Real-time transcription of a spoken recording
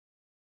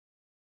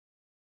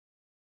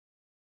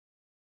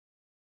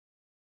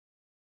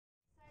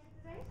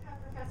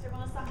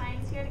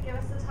give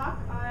us a talk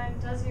on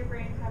Does Your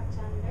Brain Have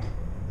Gender?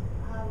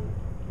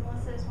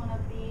 Melissa is one of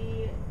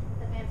the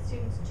advanced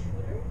students'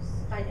 tutors.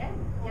 I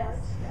am, yes.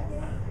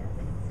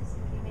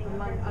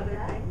 Among other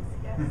things,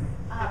 yes.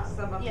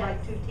 Some of my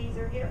tutees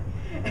are here.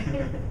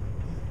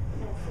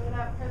 So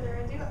without further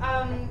ado,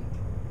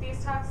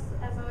 these talks,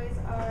 as always,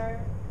 are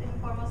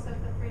informal, so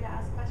feel free to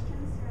ask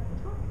questions throughout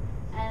the talk.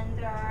 And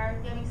there are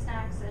yummy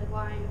snacks and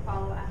wine to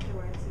follow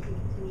afterwards, so you can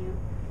continue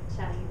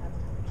chatting about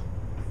the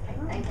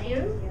topic. Thank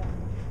you.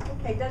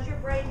 Okay, does your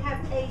brain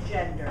have a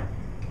gender?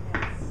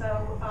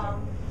 So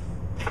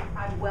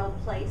I'm well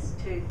placed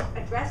to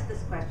address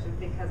this question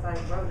because I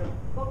wrote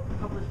a book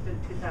published in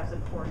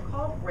 2004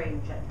 called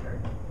Brain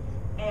Gender.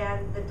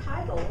 And the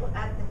title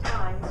at the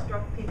time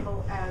struck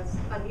people as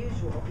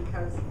unusual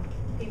because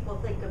people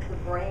think of the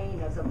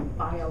brain as a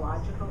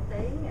biological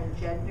thing and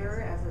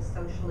gender as a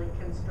socially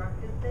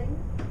constructed thing.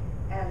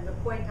 And the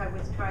point I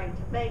was trying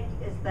to make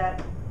is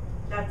that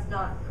that's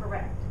not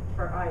correct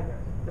for either.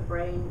 The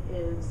brain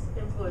is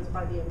influenced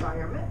by the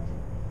environment,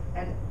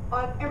 and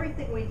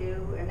everything we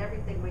do and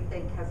everything we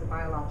think has a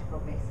biological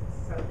basis.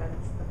 So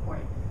that's the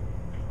point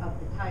of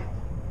the title.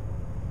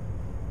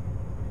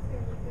 That's a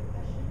really good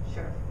question.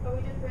 Sure. Are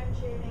we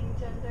differentiating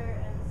gender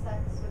and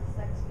sex, with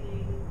sex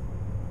being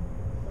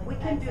like We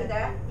can do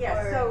that,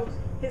 yes. or So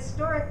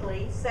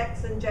historically,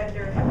 sex and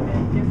gender have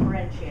been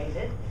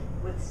differentiated,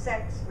 with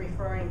sex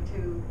referring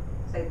to,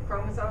 say, the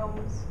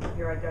chromosomes.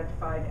 You're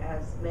identified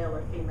as male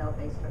or female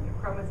based on your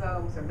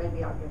chromosomes, or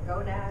maybe on your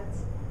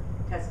gonads,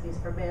 testes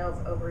for males,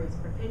 ovaries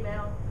for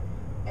female.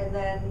 And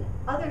then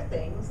other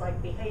things like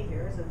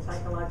behaviors and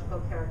psychological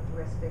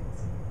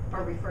characteristics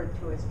are referred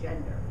to as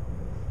gender.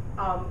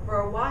 For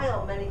a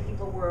while, many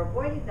people were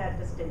avoiding that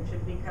distinction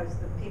because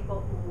the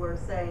people who were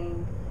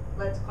saying,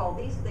 let's call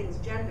these things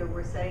gender,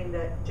 were saying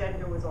that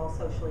gender was all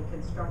socially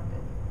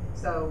constructed.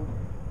 So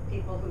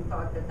people who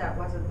thought that that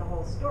wasn't the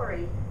whole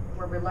story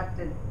were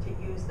reluctant to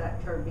use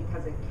that term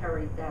because it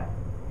carried that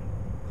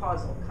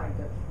causal kind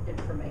of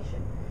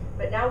information.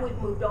 But now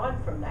we've moved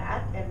on from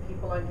that, and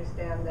people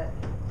understand that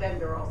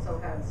gender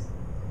also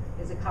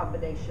is a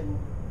combination,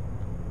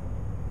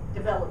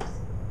 develops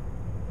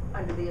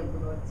under the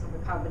influence of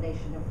a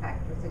combination of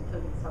factors,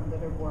 including some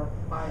that are more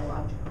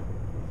biological.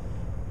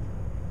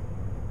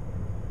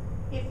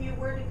 If you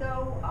were to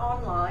go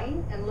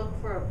online and look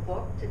for a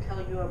book to tell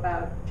you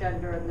about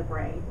gender and the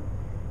brain,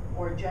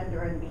 or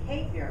gender and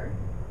behavior,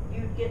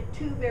 you'd get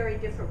two very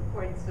different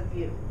points of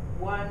view.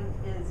 One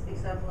is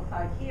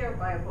exemplified here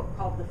by a book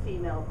called The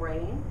Female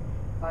Brain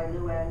by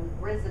Luann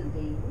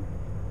Brizendine,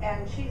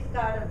 and she's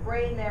got a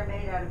brain there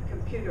made out of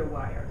computer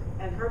wire.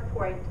 And her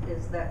point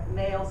is that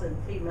males and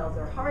females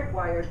are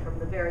hardwired from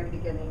the very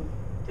beginning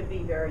to be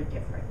very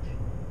different.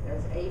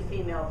 There's a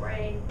female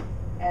brain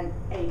and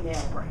a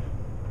male brain.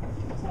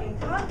 In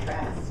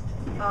contrast,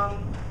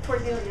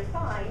 Cornelia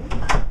Fine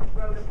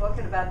wrote a book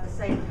at about the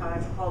same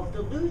time called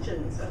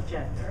Delusions of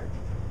Gender,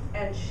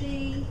 and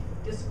she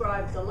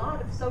describes a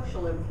lot of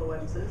social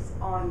influences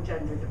on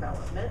gender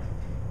development,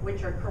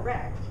 which are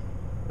correct,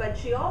 but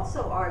she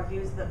also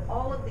argues that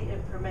all of the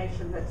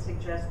information that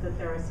suggests that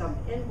there are some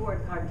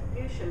inborn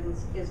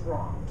contributions is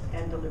wrong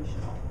and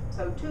delusional.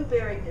 So two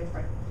very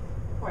different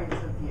points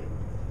of view.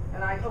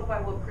 And I hope I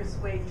will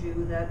persuade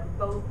you that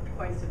both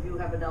points of view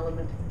have an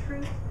element of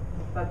truth,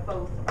 but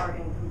both are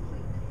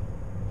incomplete.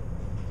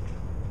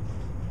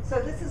 So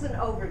this is an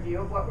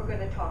overview of what we're going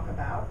to talk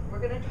about. We're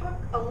going to talk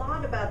a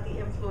lot about the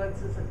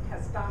influences of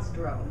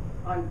testosterone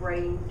on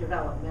brain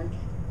development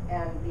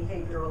and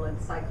behavioral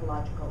and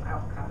psychological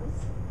outcomes.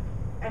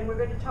 And we're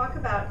going to talk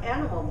about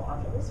animal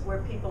models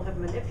where people have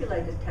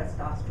manipulated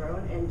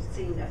testosterone and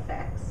seen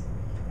effects.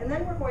 And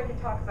then we're going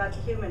to talk about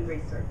human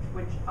research,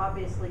 which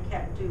obviously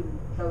can't do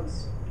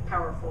those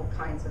powerful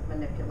kinds of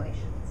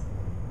manipulations.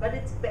 But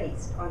it's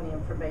based on the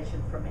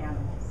information from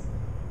animals.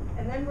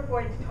 And then we're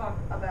going to talk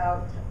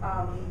about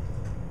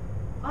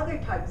other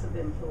types of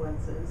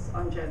influences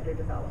on gender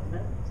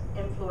development,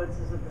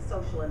 influences of the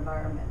social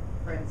environment,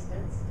 for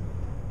instance.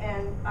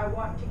 And I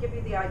want to give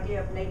you the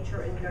idea of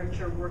nature and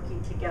nurture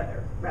working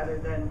together rather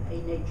than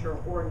a nature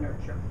or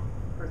nurture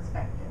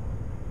perspective.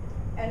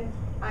 And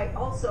I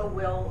also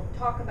will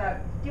talk about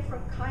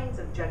different kinds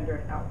of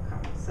gendered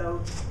outcomes.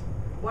 So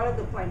one of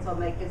the points I'll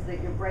make is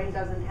that your brain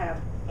doesn't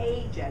have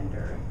a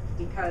gender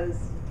because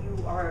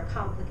you are a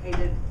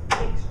complicated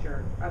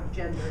mixture of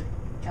gendered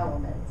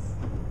elements.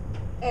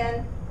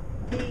 And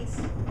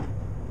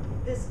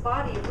this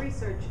body of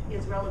research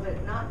is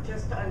relevant not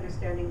just to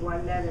understanding why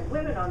men and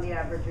women on the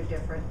average are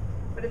different,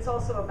 but it's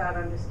also about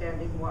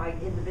understanding why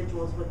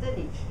individuals within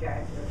each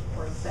gender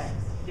or sex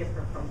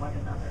differ from one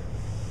another.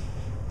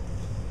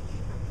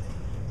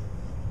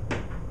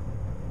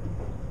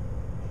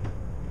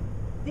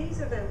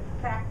 These are the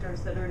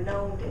factors that are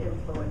known to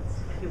influence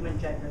human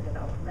gender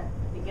development,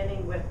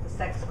 beginning with the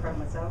sex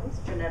chromosomes,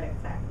 genetic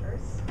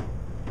factors,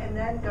 and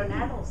then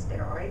gonadal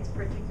steroids,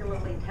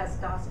 particularly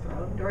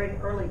testosterone, during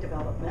early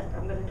development.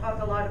 I'm going to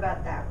talk a lot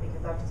about that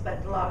because I've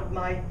spent a lot of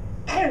my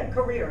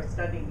career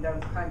studying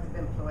those kinds of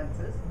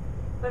influences.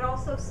 but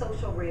also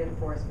social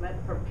reinforcement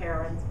from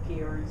parents,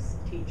 peers,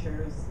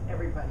 teachers,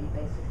 everybody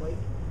basically,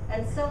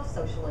 and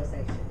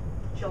self-socialization.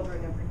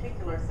 Children in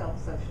particular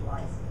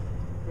self-socialize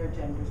their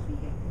gender's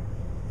behavior.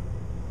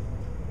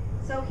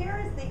 So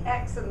here is the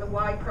X and the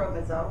Y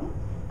chromosome.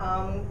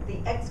 The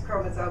X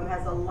chromosome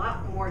has a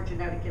lot more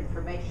genetic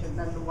information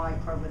than the Y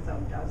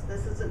chromosome does.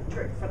 This isn't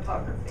trick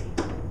photography.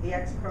 The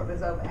X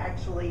chromosome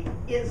actually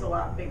is a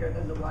lot bigger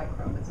than the Y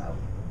chromosome.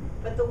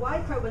 But the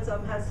Y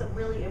chromosome has some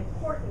really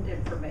important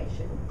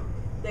information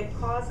that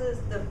causes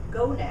the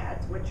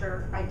gonads, which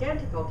are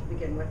identical to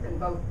begin with in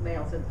both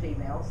males and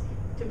females,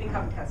 to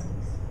become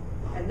testes.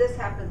 And this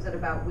happens at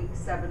about week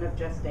 7 of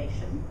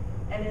gestation.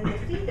 And in the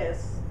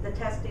fetus, the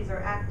testes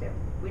are active.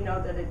 We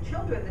know that in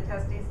children, the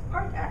testes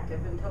aren't active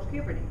until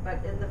puberty,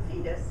 but in the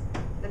fetus,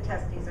 the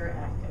testes are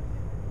active.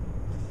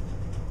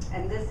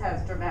 And this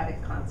has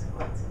dramatic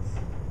consequences.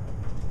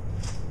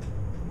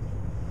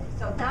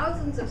 So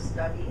thousands of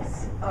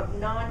studies of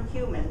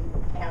non-human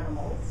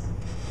animals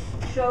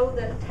show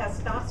that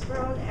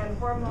testosterone and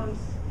hormones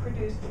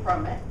produced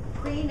from it,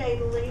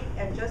 prenatally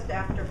and just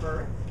after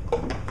birth,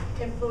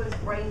 influence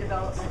brain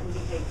development and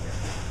behavior.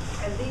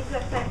 And these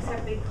effects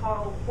have been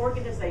called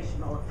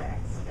organizational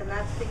effects, and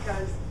that's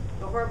because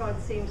the hormone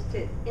seems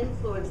to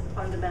influence the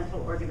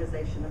fundamental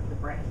organization of the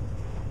brain.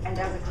 And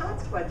as a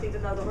consequence,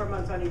 even though the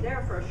hormone's only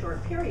there for a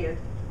short period,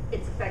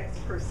 its effects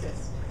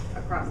persist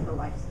across the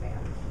lifespan.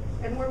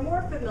 And we're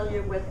more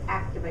familiar with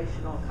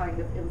activational kind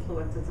of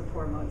influences of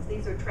hormones.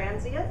 These are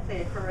transient,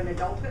 they occur in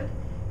adulthood,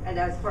 and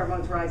as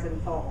hormones rise and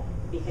fall,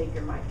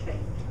 behavior might change.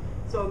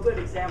 So a good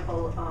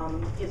example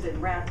is in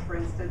rats, for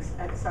instance.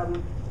 At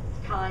some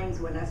times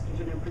when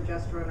estrogen and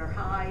progesterone are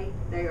high,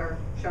 they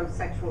show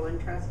sexual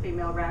interest,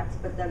 female rats,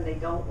 but then they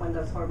don't when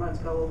those hormones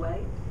go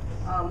away.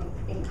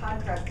 In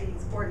contrast,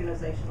 these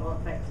organizational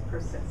effects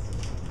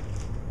persist.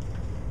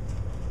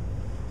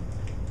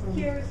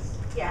 Here's,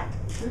 yeah?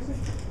 Isn't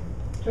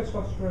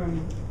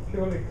testosterone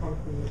purely come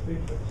from the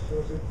fetus, or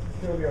is it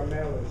purely a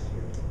male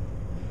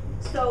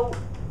issue? So,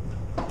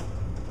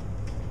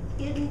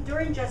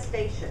 during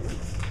gestation,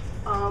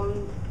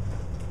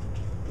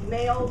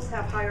 males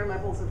have higher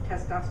levels of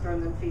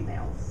testosterone than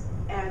females.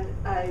 And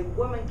a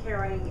woman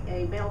carrying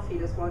a male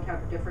fetus won't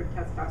have different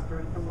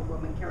testosterone from a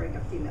woman carrying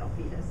a female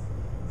fetus.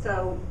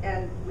 So,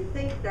 and we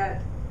think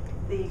that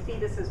the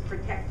fetus is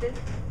protected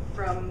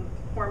from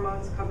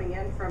hormones coming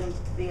in from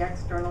the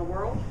external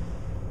world.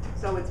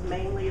 So it's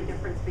mainly a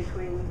difference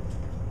between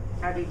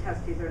having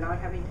testes or not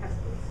having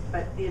testes.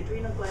 But the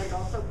adrenal gland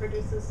also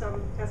produces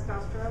some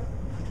testosterone.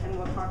 And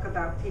we'll talk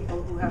about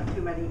people who have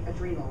too many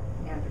adrenal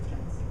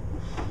androgens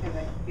in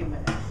a few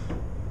minutes.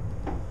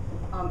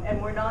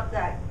 And we're not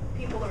that,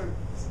 people are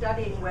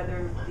studying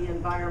whether the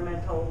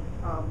environmental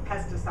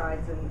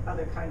pesticides and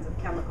other kinds of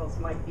chemicals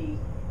might be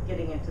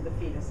getting into the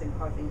fetus and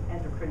causing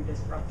endocrine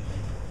disruption,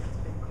 it's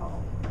been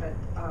called. But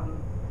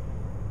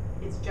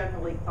it's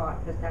generally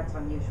thought that that's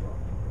unusual.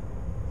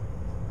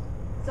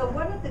 So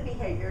one of the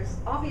behaviors,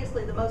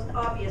 obviously the most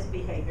obvious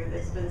behavior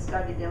that's been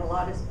studied in a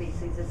lot of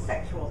species is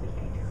sexual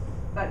behavior.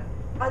 But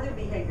other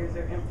behaviors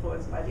are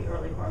influenced by the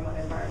early hormone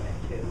environment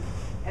too.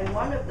 And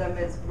one of them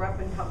is rough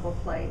and tumble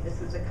play.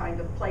 This is a kind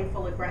of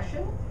playful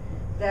aggression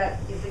that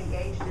is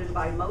engaged in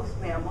by most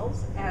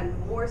mammals and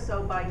more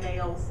so by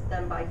males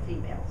than by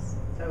females.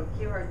 So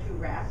here are 2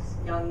 rats,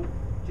 young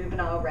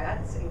juvenile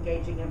rats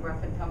engaging in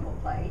rough and tumble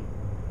play.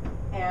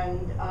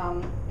 And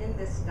in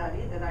this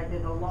study that I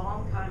did a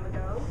long time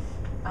ago,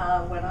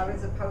 when I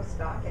was a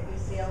postdoc at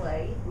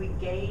UCLA, we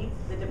gave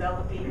the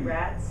developing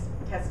rats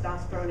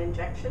testosterone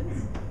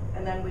injections,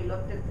 and then we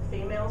looked at the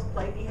females'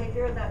 play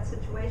behavior in that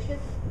situation,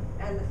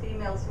 and the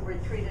females who were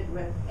treated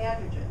with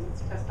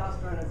androgens,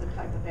 testosterone is a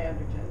type of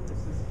androgen, this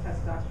is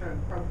testosterone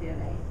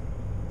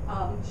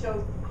propionate,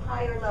 showed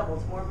higher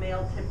levels, more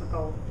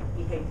male-typical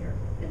behavior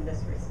in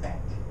this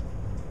respect.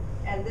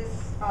 And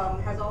this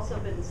has also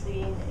been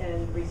seen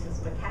in rhesus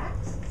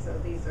macaques, so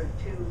these are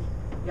 2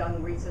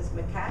 young rhesus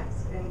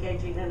macaques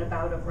engaging in a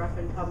bout of rough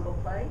and tumble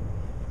play,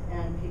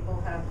 and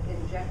people have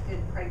injected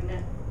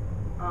pregnant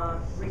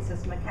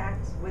rhesus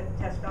macaques with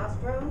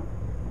testosterone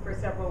for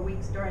several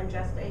weeks during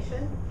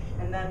gestation,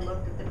 and then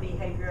looked at the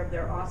behavior of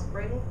their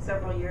offspring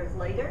several years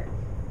later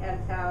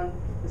and found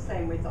the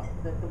same result,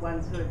 that the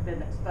ones who had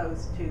been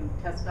exposed to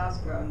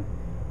testosterone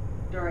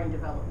during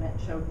development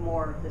showed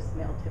more of this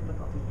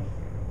male-typical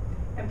behavior.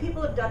 And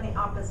people have done the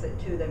opposite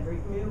too. They've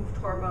removed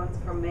hormones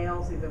from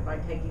males either by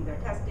taking their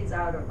testes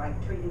out or by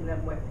treating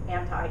them with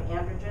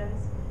anti-androgens,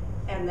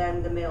 and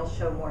then the males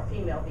show more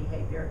female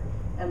behavior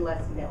and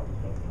less male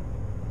behavior.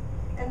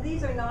 And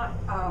these are not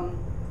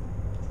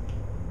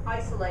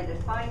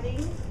isolated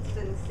findings. It's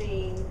been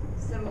seeing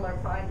similar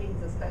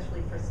findings,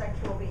 especially for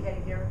sexual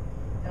behavior,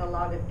 in a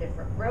lot of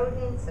different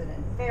rodents, and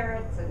in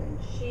ferrets, and in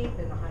sheep,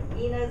 and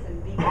hyenas,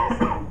 and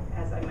beagles, and,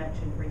 as I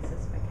mentioned,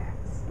 rhesus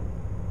macaques.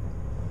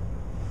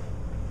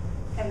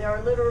 And there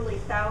are literally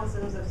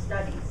thousands of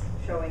studies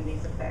showing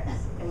these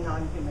effects in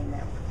non-human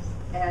mammals.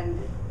 And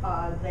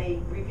they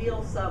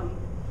reveal some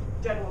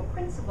general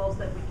principles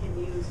that we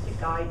can use to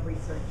guide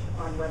research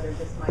on whether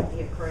this might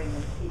be occurring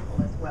in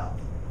people as well.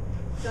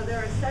 So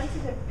there are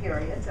sensitive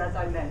periods, as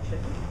I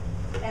mentioned,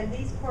 and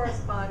these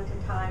correspond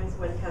to times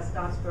when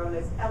testosterone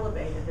is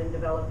elevated in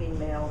developing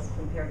males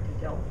compared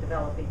to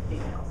developing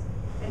females.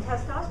 And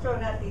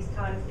testosterone at these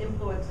times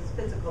influences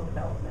physical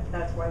development.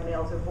 That's why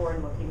males are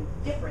born looking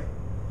different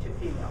to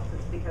females.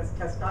 It's because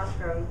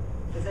testosterone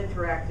has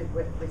interacted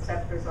with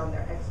receptors on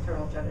their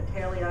external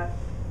genitalia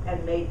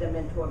and made them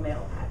into a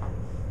male pattern.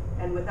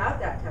 And without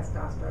that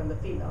testosterone, the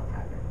female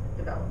pattern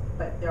developed.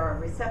 But there are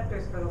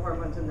receptors for the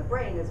hormones in the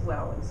brain as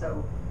well, and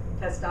so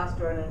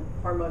testosterone and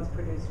hormones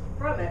produced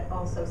from it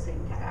also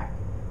seem to act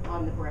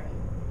on the brain.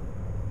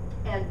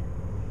 And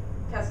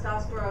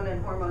testosterone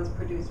and hormones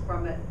produced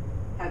from it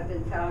have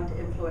been found to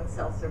influence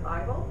cell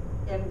survival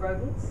in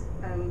rodents,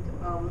 and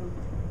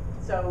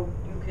so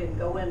you can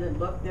go in and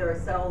look. There are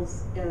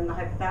cells in the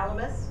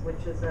hypothalamus,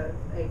 which is a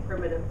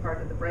primitive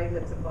part of the brain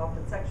that's involved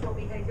in sexual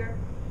behavior,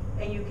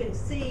 and you can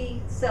see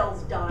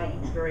cells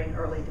dying during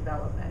early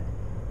development.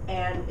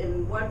 And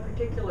in one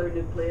particular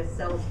nucleus,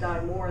 cells die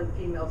more in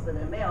females than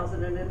in males,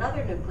 and in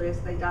another nucleus,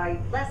 they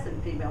die less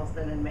in females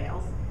than in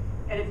males.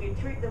 And if you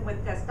treat them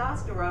with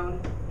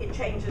testosterone, it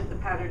changes the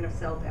pattern of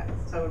cell death.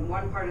 So in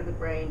one part of the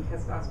brain,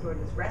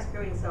 testosterone is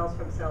rescuing cells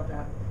from cell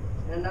death.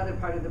 In another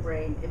part of the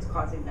brain, it's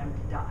causing them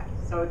to die.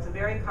 So it's a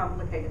very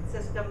complicated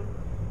system.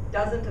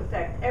 Doesn't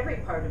affect every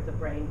part of the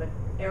brain, but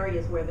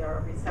areas where there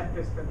are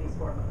receptors for these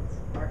hormones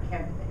are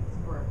candidates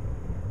for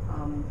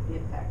the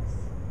effects.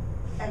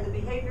 And the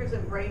behaviors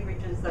and brain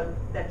regions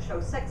that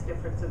show sex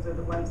differences are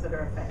the ones that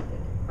are affected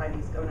by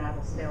these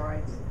gonadal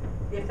steroids.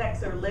 The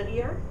effects are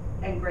linear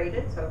and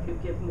graded, so if you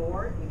give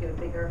more, you get a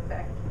bigger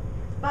effect.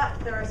 But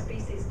there are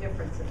species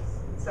differences.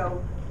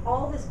 So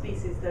all the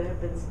species that have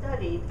been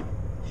studied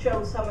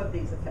show some of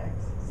these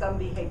effects. Some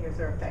behaviors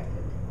are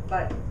affected,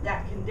 but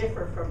that can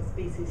differ from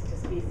species to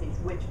species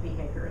which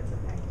behavior is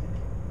affected.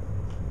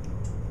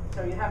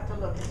 So you have to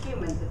look at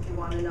humans if you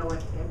want to know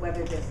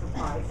whether this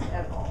applies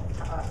at all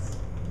to us.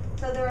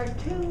 So there are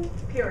two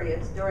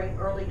periods during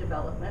early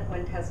development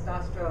when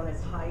testosterone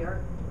is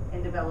higher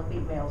in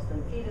developing males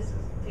than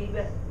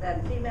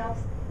females.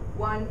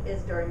 One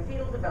is during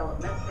fetal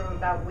development from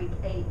about week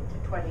 8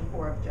 to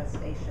 24 of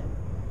gestation.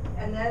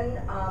 And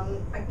then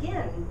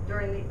again,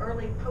 during the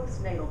early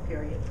postnatal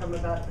period, from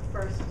about the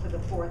 1st to the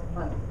 4th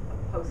month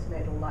of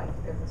postnatal life,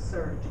 there's a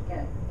surge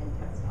again in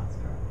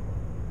testosterone.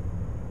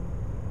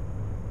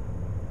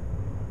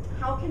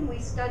 How can we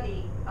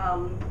study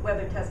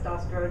whether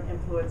testosterone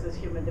influences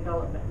human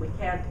development? We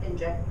can't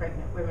inject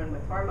pregnant women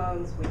with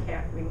hormones. We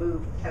can't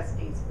remove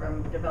testes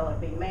from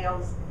developing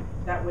males.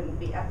 That wouldn't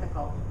be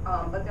ethical.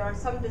 But there are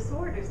some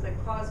disorders that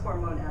cause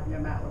hormone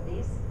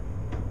abnormalities.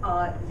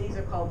 These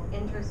are called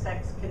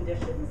intersex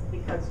conditions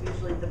because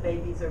usually the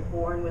babies are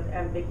born with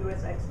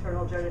ambiguous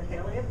external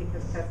genitalia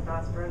because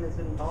testosterone is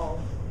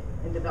involved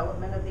in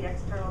development of the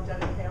external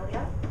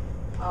genitalia.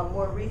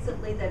 More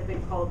recently, they've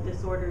been called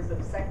disorders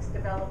of sex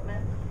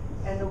development.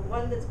 And the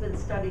one that's been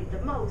studied the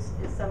most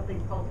is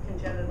something called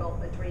congenital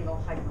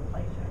adrenal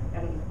hyperplasia.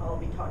 And I'll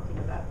be talking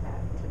about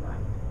that tonight.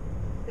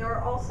 There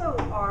are also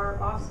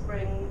our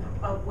offspring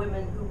of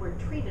women who were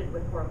treated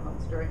with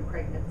hormones during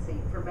pregnancy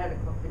for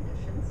medical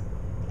conditions.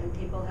 And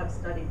people have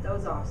studied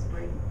those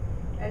offspring.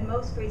 And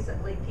most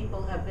recently,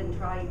 people have been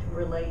trying to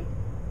relate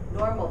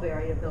normal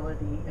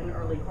variability in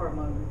early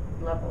hormone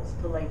levels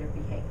to later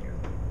behavior.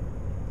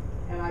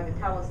 And I've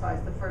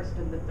italicized the first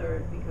and the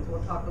third because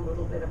we'll talk a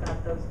little bit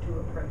about those two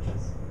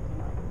approaches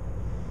tonight.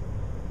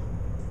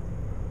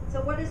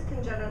 So what is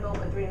congenital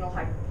adrenal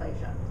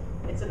hyperplasia?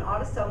 It's an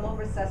autosomal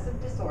recessive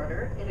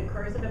disorder. It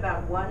occurs in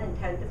about 1 in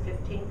 10 to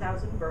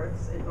 15,000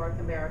 births in North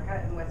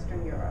America and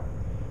Western Europe.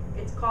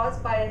 It's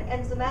caused by an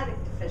enzymatic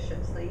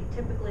deficiency,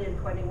 typically in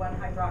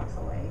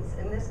 21-hydroxylase,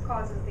 and this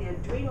causes the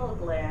adrenal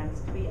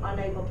glands to be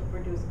unable to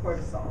produce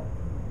cortisol.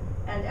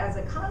 And as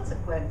a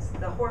consequence,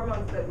 the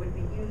hormones that would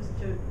be used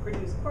to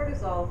produce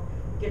cortisol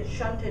get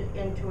shunted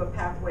into a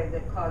pathway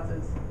that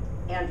causes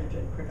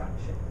androgen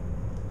production.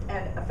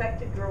 And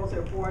affected girls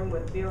are born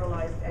with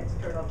virilized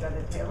external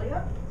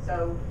genitalia,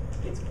 so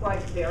it's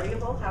quite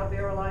variable how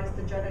virilized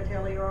the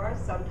genitalia are.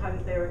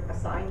 Sometimes they're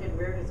assigned and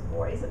reared as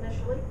boys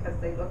initially because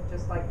they look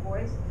just like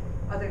boys.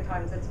 Other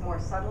times it's more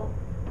subtle.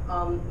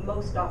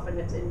 Most often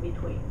it's in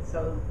between.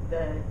 So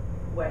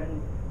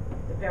when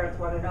the parents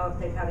want to know if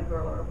they've had a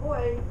girl or a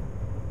boy,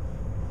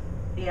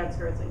 the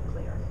answer isn't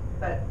clear.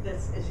 But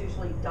this is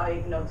usually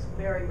diagnosed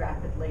very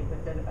rapidly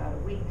within about a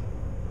week.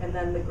 And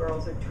then the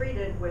girls are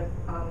treated with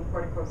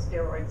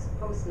corticosteroids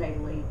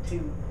postnatally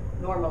to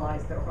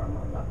normalize their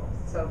hormone levels.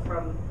 So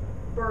from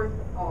birth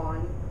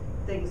on,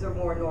 things are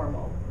more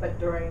normal. But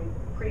during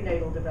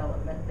prenatal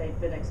development, they've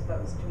been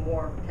exposed to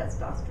more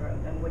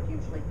testosterone than would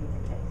usually be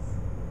the case.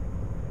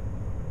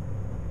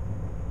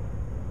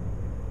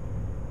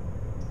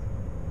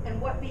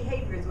 And what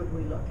behaviors would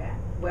we look at?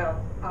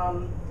 Well,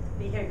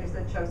 behaviors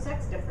that show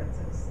sex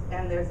differences.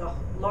 And there's a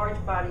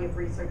large body of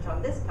research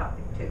on this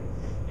topic too.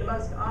 The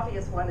most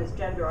obvious one is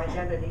gender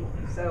identity.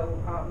 So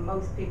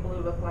most people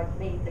who look like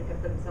me think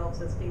of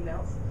themselves as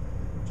females.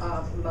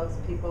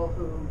 Most people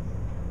who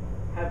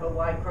have a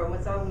Y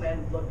chromosome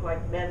and look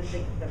like men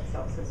think of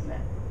themselves as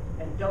men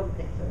and don't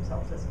think of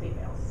themselves as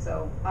females.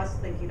 So us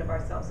thinking of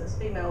ourselves as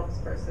females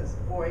versus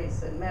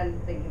boys and men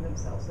thinking of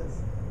themselves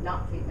as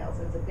not females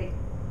is a big,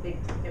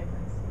 big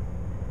difference.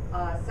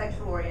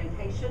 Sexual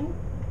orientation,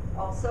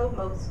 also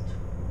most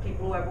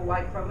people who have a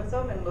Y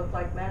chromosome and look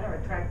like men are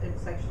attracted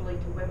sexually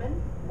to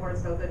women more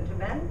so than to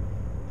men,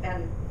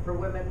 and for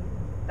women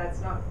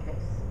that's not the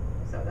case.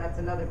 So that's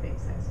another big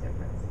sex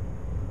difference.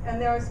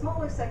 And there are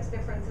smaller sex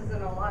differences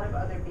in a lot of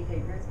other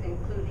behaviors,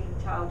 including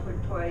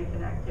childhood toy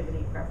and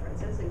activity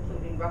preferences,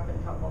 including rough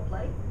and tumble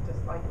play,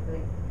 just like the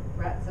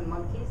rats and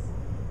monkeys,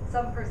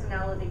 some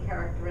personality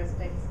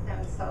characteristics,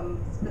 and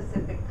some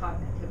specific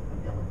cognitive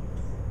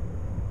abilities.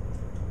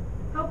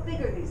 How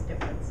big are these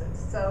differences?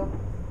 So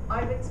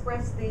I've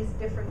expressed these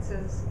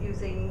differences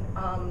using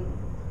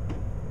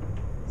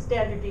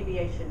standard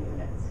deviation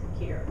units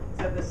here.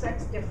 So the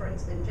sex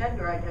difference in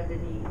gender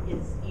identity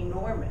is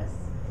enormous.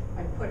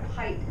 I put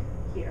height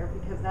here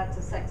because that's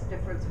a sex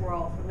difference we're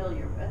all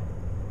familiar with,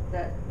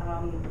 that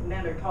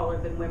men are taller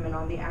than women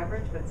on the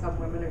average, but some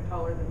women are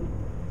taller than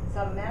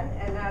some men,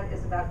 and that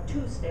is about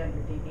 2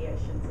 standard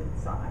deviations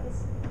in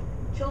size.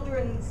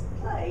 Children's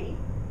play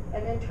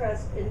and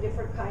interest in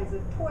different kinds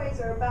of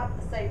toys are about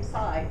the same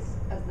size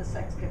as the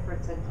sex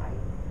difference in height.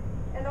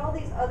 And all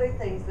these other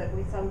things that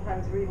we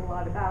sometimes read a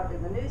lot about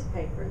in the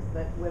newspapers,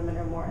 that women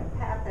are more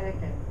empathic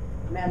and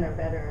men are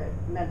better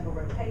at mental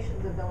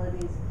rotations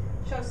abilities,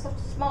 show such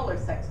smaller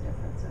sex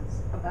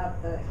differences, about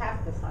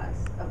half the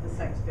size of the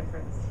sex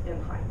difference in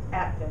height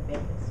at their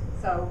biggest.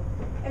 So,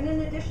 and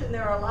in addition,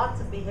 there are lots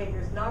of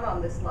behaviors not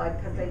on this slide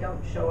because they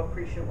don't show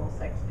appreciable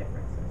sex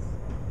differences.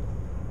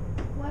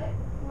 What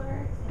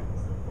are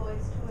examples of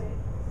boys' toys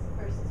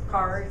versus girls'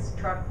 Cars,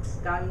 trucks,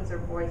 guns are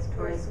boys'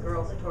 toys, Versus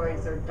girls' like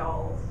toys girls. are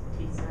dolls,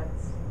 tea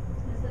sets.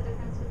 Is the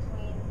difference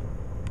between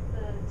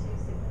the two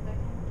significant,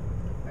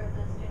 or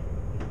the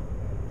standard?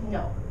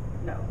 No,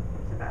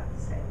 it's about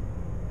the same.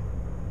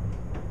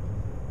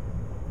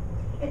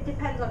 It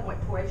depends on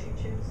what toys you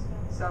choose.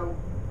 So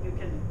you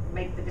can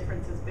make the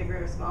differences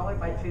bigger or smaller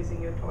by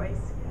choosing your toys.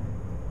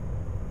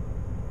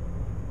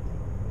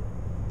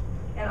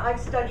 And I've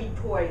studied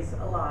toys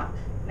a lot.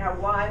 Now,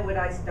 why would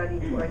I study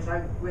toys?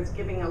 I was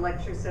giving a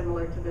lecture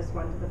similar to this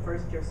one to the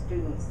first-year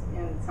students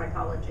in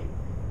psychology.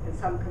 And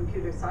some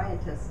computer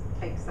scientists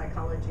take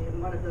psychology,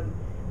 and one of them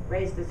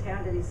raised his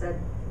hand and he said,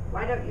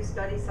 "Why don't you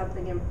study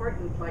something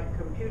important like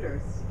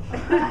computers?"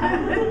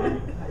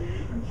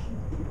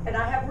 And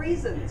I have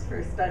reasons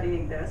for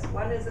studying this.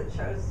 One is it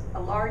shows a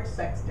large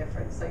sex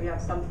difference, so you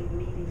have something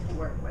meaty to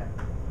work with.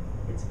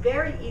 It's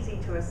very easy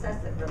to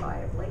assess it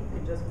reliably.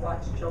 You just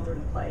watch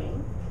children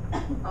playing.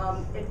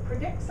 It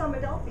predicts some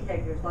adult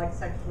behaviors like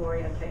sexual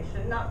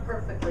orientation, not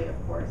perfectly,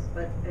 of course,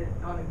 but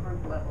on a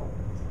group level.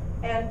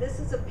 And this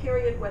is a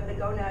period when the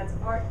gonads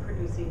aren't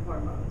producing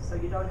hormones, so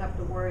you don't have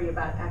to worry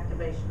about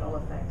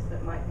activational effects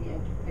that might be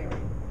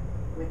interfering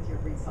with your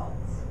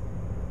results.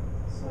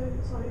 So,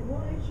 sorry,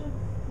 what age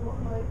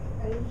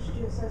do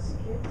you assess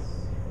kids?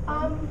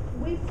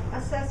 We've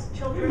assessed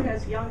children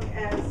as young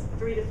as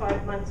 3 to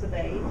 5 months of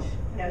age,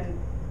 and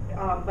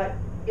but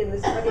in the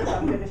studies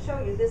I'm going to show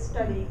you, this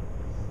study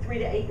 3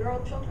 to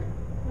 8-year-old children.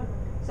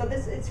 So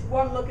it's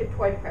one look at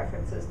toy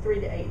preferences. 3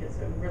 to 8 is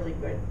a really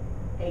good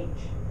age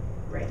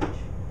range.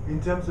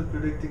 In terms of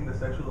predicting the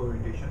sexual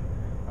orientation,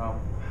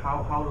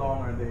 how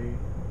long are they?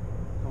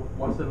 So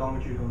what's the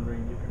longitudinal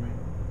range, if you may?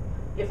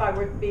 If I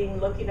were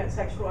looking at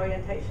sexual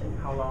orientation,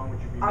 How long would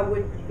you be? I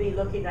would be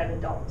looking at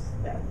adults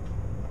then.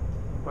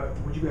 But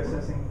would you be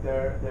assessing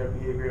their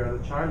behavior as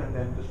a child and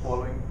then just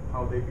following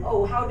how they behave?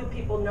 Oh, how do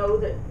people know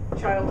that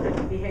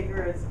childhood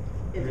behavior is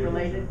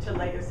related to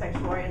later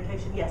sexual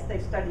orientation? Yes,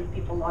 they've studied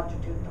people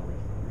longitudinally.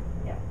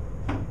 Yeah.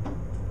 How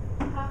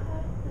have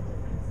the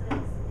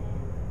differences in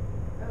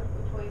the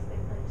toys they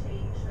play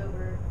changed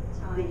over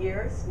time? The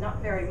years,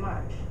 not very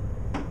much.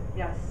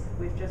 Yes,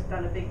 we've just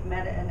done a big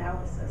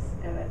meta-analysis,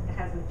 and it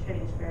hasn't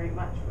changed very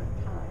much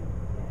with time.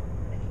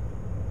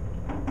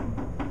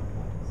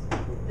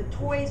 The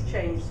toys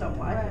change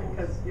somewhat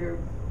because your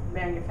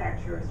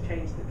manufacturers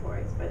change the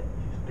toys, but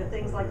the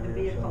things like the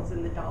vehicles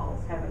and the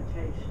dolls haven't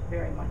changed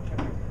very much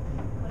over time.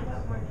 What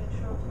about more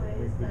neutral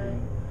toys that,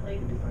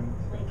 like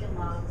Lincoln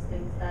Logs,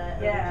 things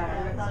that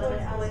Yeah. never thought of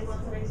as toys?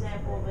 What's an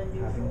example of a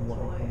neutral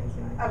toy?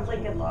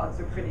 Lincoln Logs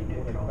are pretty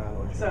neutral.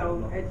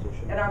 So,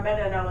 and our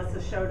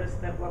meta-analysis showed us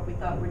that what we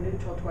thought were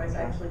neutral toys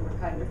actually were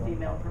kind of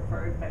female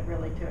preferred, but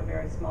really to a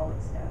very small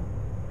extent.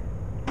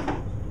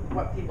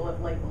 What people have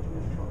labeled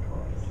neutral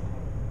toys.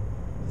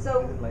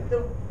 So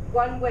the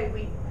one way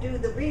we do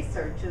the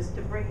research is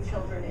to bring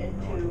children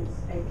into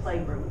a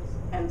playgroup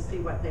and see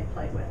what they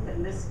play with.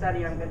 And this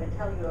study I'm going to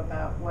tell you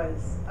about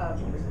was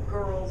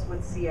girls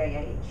with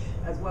CAH,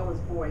 as well as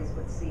boys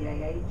with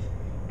CAH,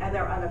 and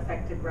their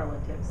unaffected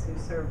relatives who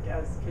served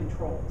as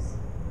controls.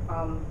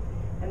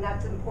 And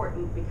that's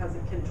important because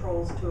it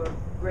controls to a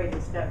great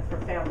extent for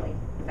family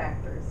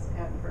factors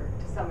and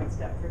to some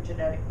extent for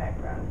genetic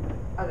background,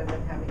 other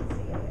than having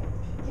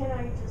CAH. Can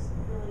I just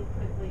really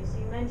quickly, so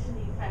you mentioned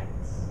the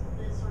effects,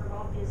 the sort of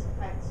obvious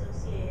effects of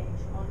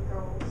CAH on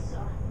girls.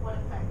 What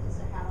effect does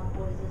it have on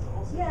boys? Is it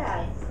also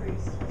Yes. just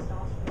increased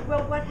testosterone?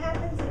 Well, what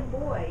happens in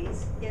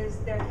boys is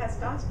their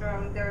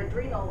testosterone, their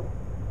adrenals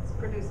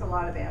produce a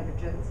lot of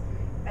androgens,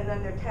 and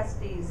then their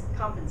testes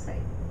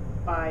compensate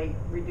by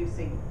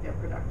reducing their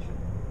production.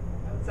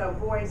 So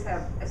boys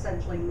have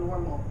essentially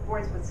normal,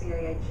 boys with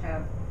CAH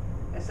have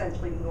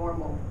essentially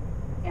normal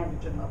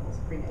androgen levels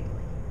prenatally.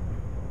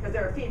 Because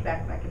there are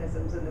feedback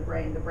mechanisms in the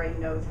brain. The brain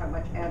knows how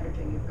much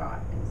androgen you've got,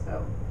 and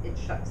so it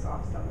shuts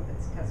off some of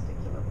its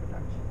testicular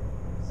production.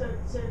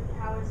 So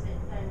how is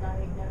it then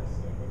diagnosed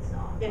if it's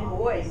not? In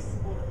obvious boys,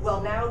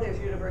 well, now there's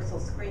universal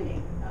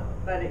screening, Oh.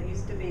 but it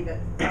used to be that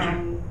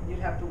you'd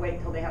have to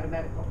wait till they had a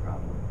medical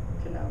problem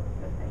to know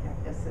that they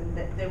had this, and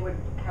that they would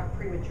have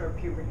premature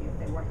puberty if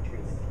they weren't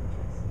treated.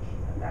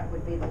 And that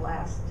would be the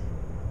last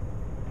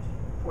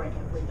point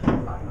at which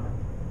you find them.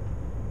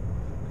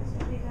 This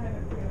would be kind of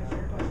a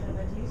premature question,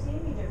 but do you see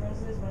any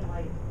differences when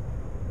like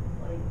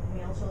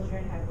male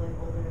children have like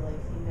older like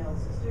female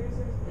sisters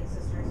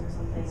or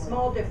something?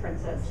 Small like,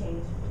 differences.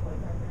 Change toy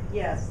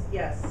preference?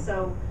 Yes.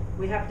 So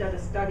we have done a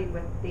study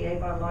with the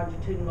Avon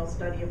longitudinal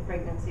study of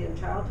pregnancy and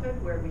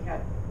childhood, where we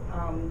had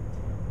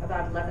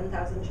about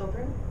 11,000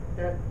 children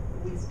that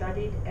we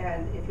studied,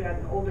 and if you had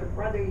an older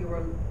brother, you were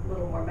a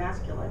little more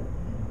masculine.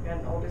 If you had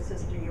an older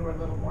sister, you were a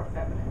little more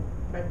feminine,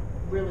 but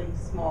really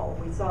small.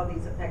 We saw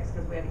these effects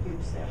because we had a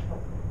huge sample.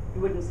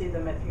 You wouldn't see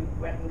them if you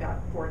went and got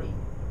 40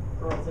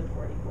 girls and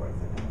 40 boys.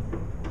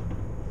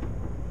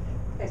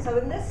 Okay, so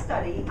in this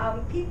study,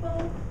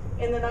 people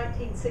in the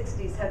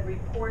 1960s had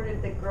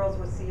reported that girls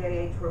with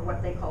CAH were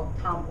what they called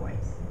tomboys.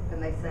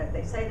 And they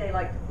say they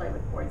like to play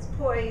with boys'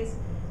 toys,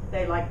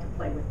 they like to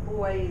play with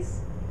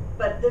boys.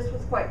 But this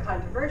was quite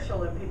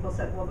controversial, and people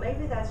said, well,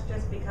 maybe that's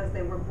just because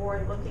they were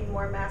born looking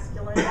more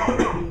masculine.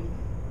 Maybe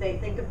they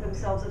think of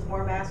themselves as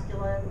more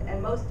masculine.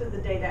 And most of the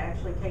data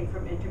actually came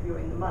from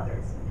interviewing the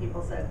mothers. And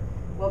people said,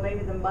 well,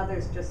 maybe the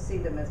mothers just see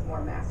them as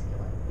more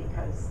masculine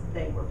because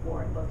they were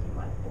born looking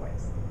like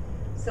boys.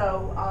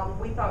 So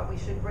we thought we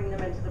should bring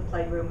them into the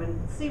playroom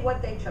and see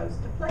what they chose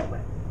to play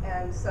with.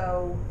 And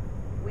so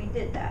we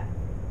did that.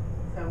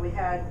 So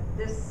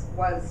this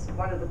was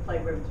one of the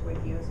playrooms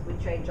we've used. We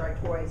change our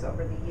toys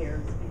over the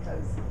years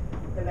because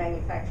the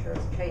manufacturers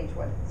change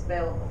what's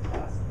available to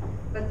us.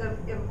 But the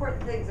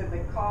important things are the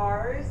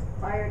cars,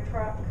 fire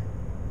truck,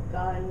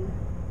 gun,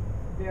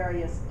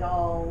 various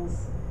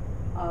dolls.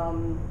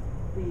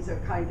 These are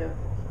kind of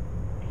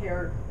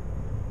hair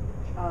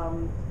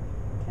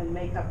and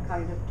makeup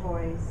kind of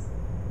toys,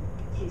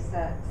 tea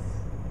sets.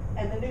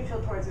 And the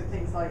neutral toys are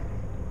things like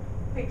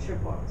picture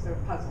books or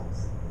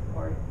puzzles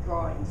or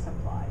drawing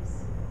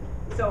supplies.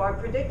 So our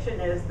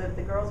prediction is that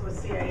the girls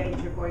with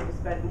CAH are going to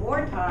spend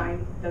more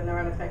time than their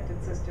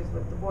unaffected sisters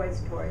with the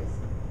boys' toys,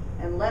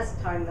 and less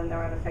time than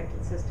their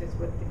unaffected sisters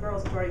with the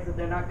girls' toys, and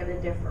they're not going to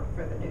differ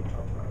for the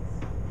neutral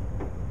toys.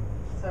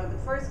 So the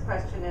first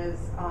question is,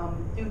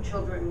 do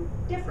children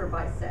differ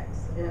by sex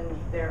in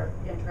their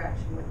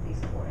interaction with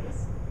these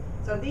toys?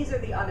 So these are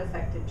the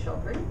unaffected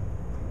children,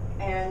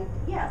 and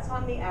yes,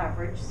 on the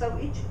average, so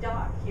each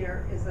dot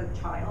here is a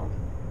child.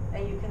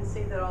 And you can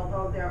see that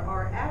although there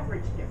are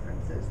average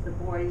differences, the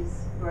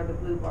boys who are the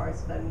blue bars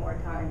spend more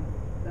time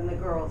than the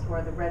girls who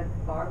are the red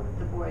bar with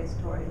the boys'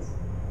 toys.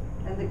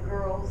 And the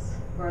girls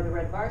who are the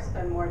red bar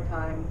spend more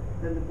time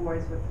than the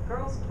boys with the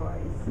girls'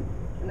 toys.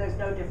 And there's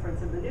no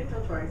difference in the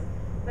neutral toys.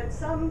 But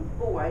some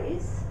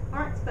boys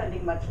aren't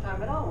spending much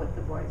time at all with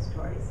the boys'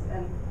 toys.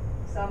 And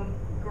some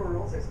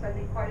girls are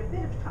spending quite a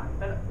bit of time.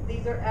 But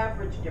these are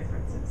average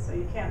differences. So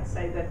you can't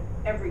say that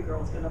every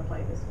girl's going to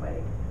play this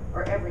way,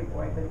 or every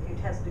boy, but if you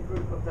test a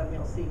group of them,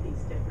 you'll see these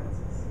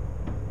differences.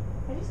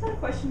 I just had a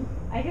question.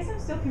 I guess I'm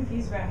still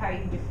confused about how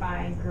you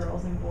define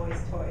girls and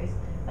boys' toys.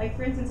 Like,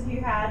 for instance, if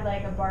you had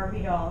like a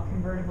Barbie doll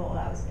convertible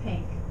that was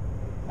pink,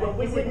 like, Well,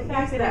 we is it wouldn't the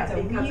fact use that that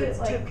it's a because wheel, it's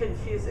like, too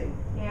confusing.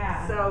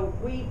 Yeah. So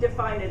we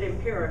define it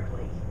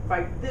empirically.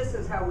 This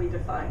is how we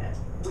define it.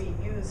 We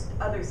used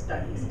other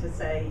studies to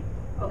say,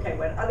 okay,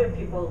 when other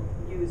people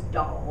use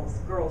dolls,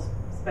 girls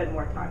spend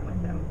more time with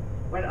them.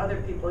 When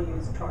other people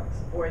use trucks,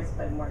 boys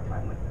spend more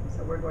time with them.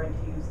 So we're going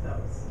to use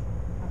those.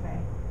 Okay.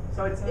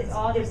 So it's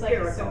all just like a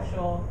empirical.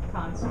 social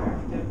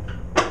construct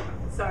of.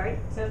 Sorry?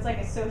 So it's like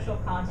a social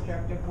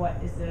construct of what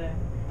is the.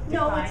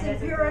 No, defined it's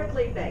as a girl?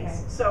 empirically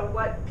based. Okay. So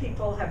what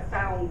people have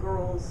found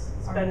girls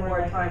Are spend more more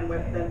likely time to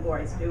with play than with.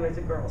 boys do Okay. is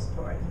a girl's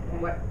toy. And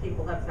Okay. what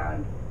people have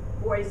found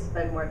boys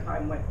spend more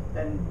time with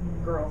than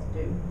Mhm. girls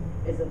do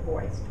is a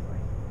boy's toy.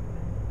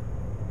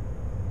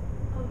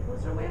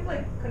 Was there a way of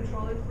like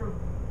controlling for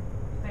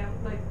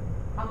like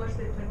how much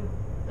they play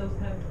with those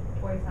kind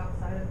of toys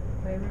outside of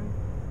the playroom?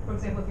 For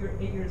example, if you're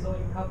 8 years old,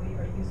 you probably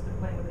are used to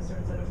playing with a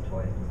certain set of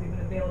toys because they've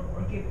been available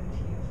or given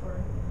to you for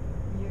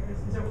years.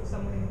 Is there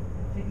some way of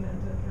taking that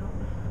into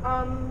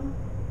account?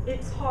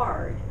 It's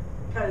hard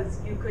because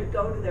you could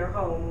go to their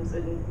homes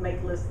and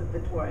make lists of the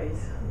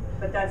toys,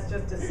 but that's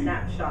just a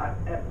snapshot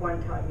at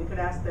one time. You could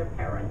ask their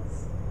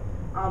parents.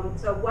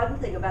 So one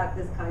thing about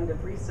this kind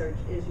of research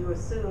is you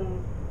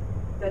assume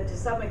that to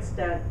some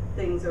extent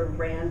things are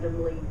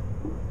randomly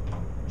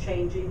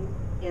changing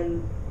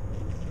in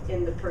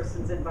the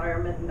person's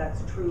environment, and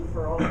that's true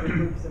for all the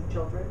groups of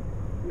children.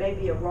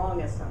 Maybe a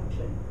wrong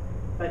assumption,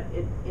 but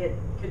it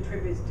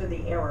contributes to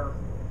the error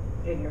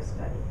in your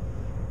study.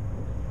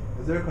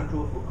 Is there a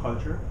control for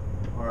culture?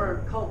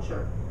 For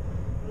culture.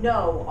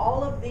 No,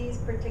 all of these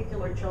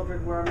particular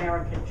children were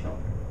American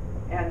children.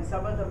 And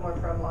some of them were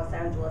from Los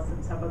Angeles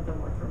and some of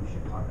them were from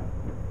Chicago.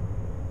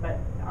 But,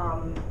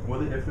 Were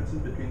there differences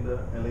between the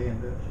LA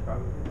and the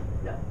Chicago?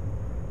 no.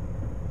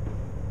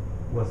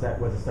 Was that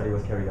where the study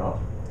was carried out?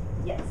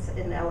 Yes,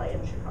 in LA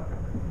and Chicago.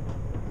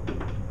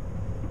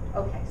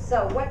 Okay,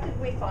 so what did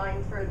we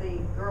find for the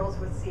girls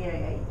with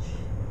CAH?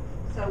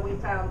 So we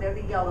found, they're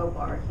the yellow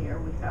bar here,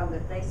 we found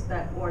that they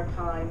spent more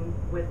time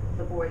with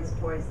the boys'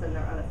 toys than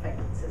their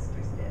unaffected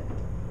sisters did.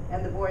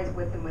 And the boys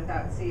with and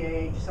without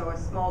CAH, so a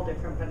small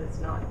difference, but it's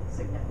not a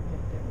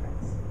significant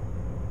difference.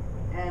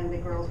 And the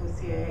girls with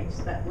CAH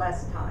spent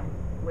less time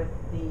with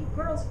the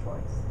girls'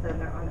 toys than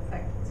their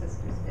unaffected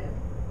sisters did.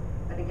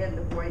 And again,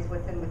 the boys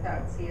with and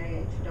without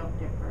CAH don't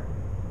differ.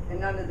 And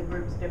none of the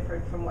groups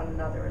differed from one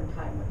another in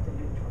time with the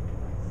neutral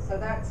toys. So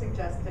that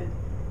suggested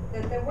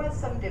that there was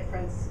some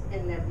difference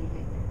in their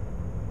behavior.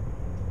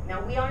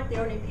 Now, we aren't the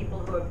only people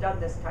who have done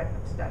this type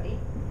of study.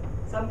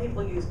 Some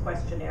people use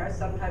questionnaires,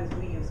 sometimes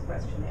we use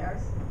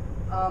questionnaires.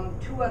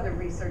 Two other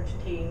research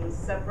teams,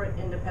 separate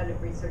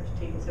independent research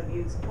teams, have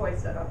used toy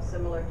setups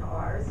similar to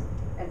ours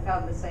and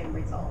found the same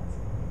results.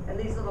 And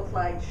these little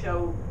flags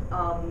show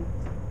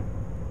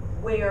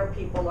where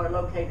people are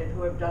located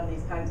who have done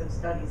these kinds of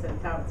studies and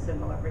found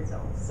similar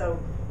results. So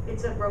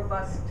it's a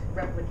robust,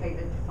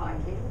 replicated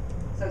finding.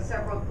 So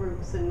several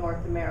groups in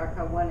North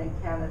America, one in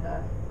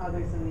Canada,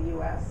 others in the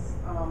US,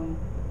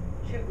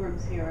 two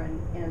groups here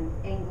in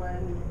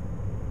England,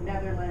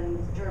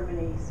 Netherlands,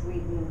 Germany,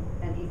 Sweden,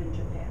 and even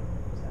Japan.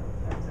 So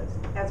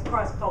that's as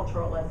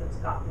cross-cultural as it's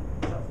gotten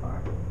so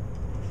far.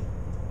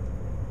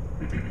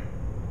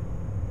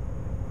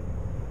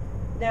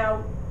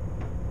 Now,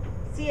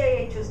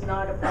 CAH is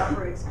not a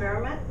proper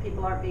experiment.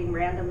 People aren't being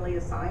randomly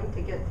assigned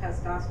to get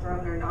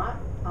testosterone or not.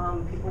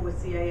 People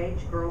with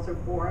CAH, girls are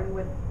born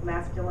with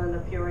masculine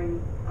appearing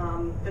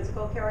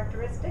physical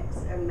characteristics,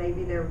 and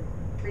maybe they're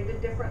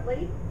treated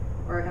differently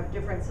or have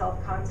different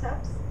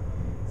self-concepts.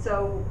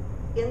 So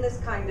in this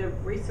kind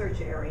of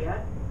research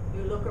area,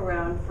 you look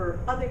around for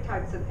other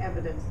types of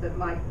evidence that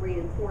might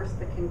reinforce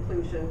the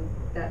conclusion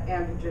that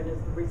androgen is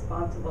the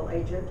responsible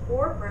agent,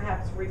 or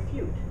perhaps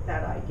refute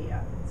that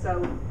idea.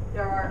 So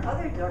there are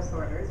other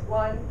disorders.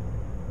 One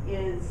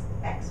is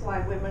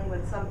XY women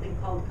with something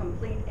called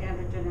complete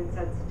androgen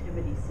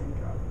insensitivity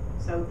syndrome.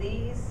 So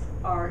these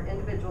are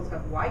individuals who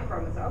have Y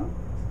chromosome.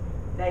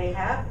 They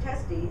have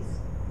testes,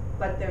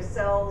 but their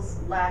cells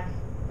lack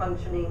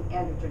functioning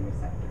androgen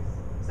receptors.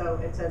 So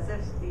it's as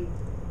if the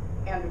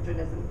androgen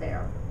isn't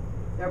there.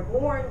 They're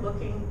born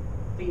looking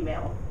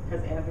female,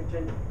 because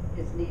androgen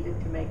is needed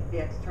to make the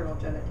external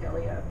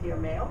genitalia appear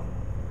male.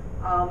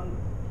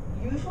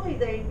 Usually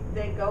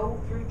they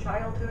go through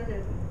childhood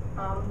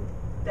and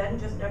then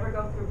just never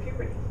go through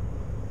puberty.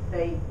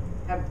 They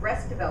have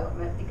breast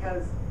development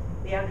because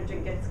the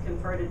androgen gets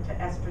converted to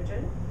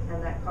estrogen,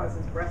 and that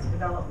causes breast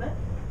development,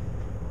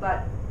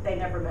 but they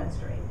never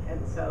menstruate.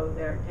 And so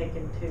they're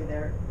taken to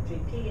their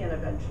GP, and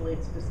eventually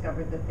it's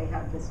discovered that they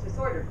have this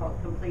disorder called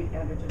complete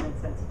androgen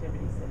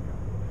insensitivity syndrome.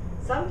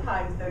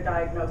 Sometimes they're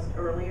diagnosed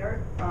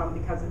earlier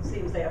because it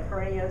seems they have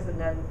hernias, and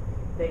then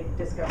they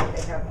discover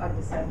they have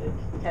undescended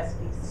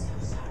testes.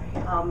 So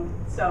sorry.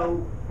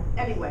 So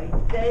anyway,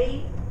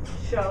 they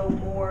show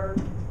more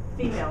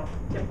female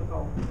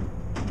typical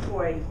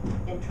toy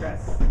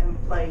interests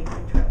and play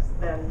interests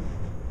than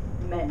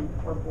men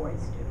or boys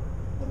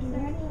do. Is there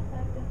any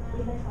effect of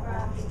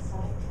that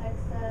from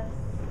excess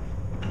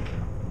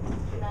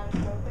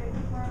genetic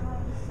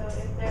hormones? So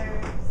if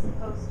they're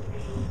supposed to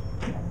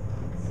be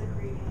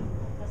secreting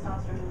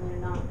testosterone and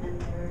they're not,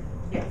 and they're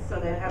Yes, so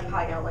they have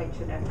high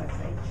LH and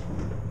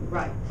FSH.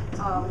 Right. does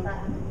that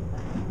have any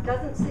effect on that?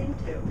 Doesn't seem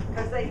to,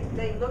 because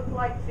they look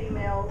like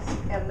females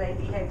and they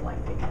behave like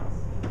females.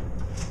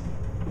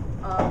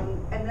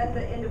 And then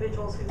the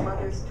individuals whose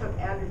mothers took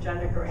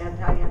androgenic or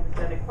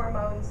anti-androgenic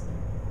hormones,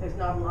 there's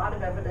not a lot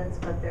of evidence,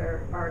 but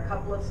there are a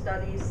couple of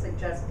studies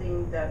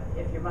suggesting that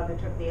if your mother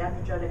took the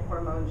androgenic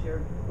hormones,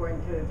 you're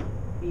going to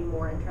be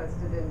more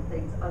interested in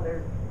things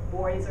other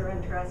boys are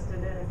interested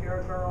in if you're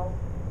a girl.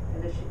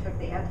 And if she took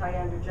the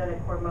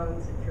anti-androgenic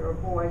hormones, if you're a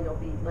boy, you'll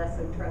be less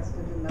interested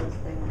in those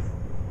things.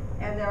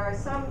 And there are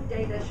some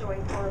data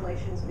showing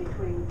correlations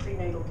between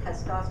prenatal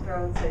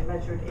testosterone, say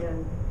measured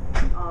in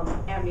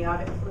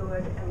amniotic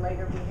fluid, and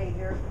later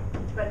behavior.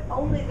 But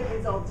only the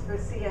results for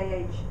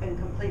CAH and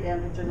complete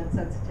androgen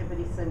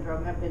insensitivity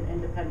syndrome have been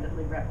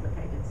independently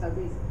replicated. So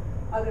these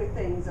Other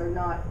things are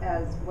not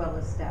as well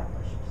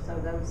established, so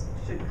those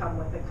should come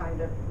with a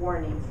kind of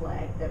warning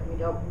flag that we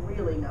don't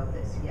really know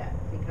this yet,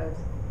 because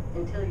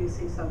until you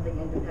see something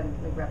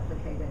independently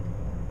replicated,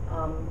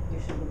 you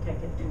shouldn't take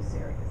it too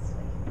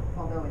seriously,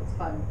 although it's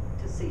fun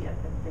to see it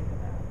and think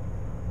about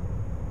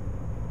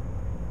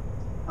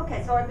it.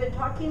 Okay, so I've been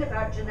talking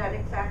about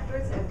genetic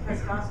factors and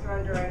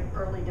testosterone during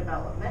early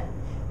development.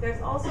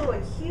 There's also a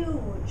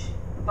huge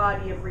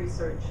body of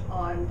research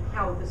on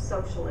how the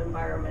social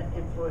environment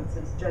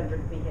influences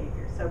gendered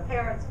behavior. So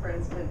parents, for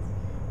instance,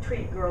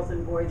 treat girls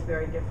and boys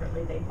very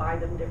differently. They buy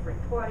them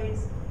different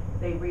toys.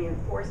 They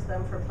reinforce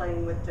them for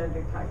playing with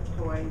gender-type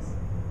toys.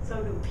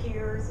 So do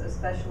peers,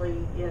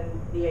 especially in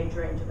the age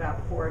range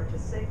about 4 to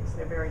 6.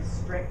 They're very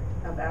strict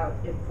about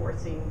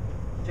enforcing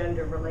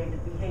gender-related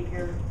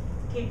behavior.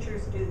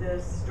 Teachers do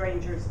this,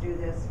 strangers do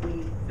this.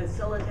 We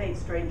facilitate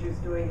strangers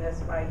doing this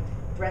by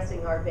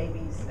dressing our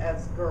babies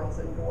as girls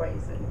and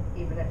boys, and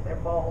even if they're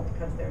bald,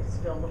 because they're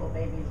still little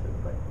babies,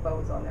 we put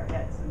bows on their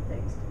heads and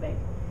things to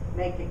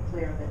make it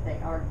clear that they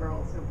are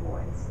girls or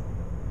boys.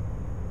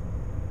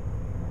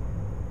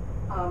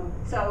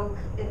 So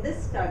in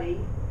this study,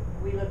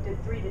 we looked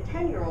at 3 to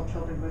 10-year-old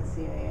children with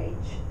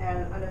CAH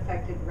and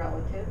unaffected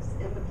relatives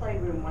in the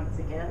playroom once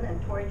again,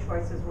 and toy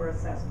choices were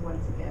assessed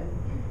once again.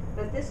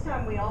 But this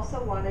time we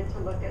also wanted to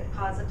look at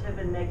positive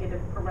and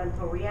negative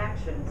parental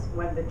reactions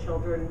when the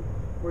children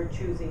were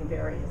choosing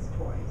various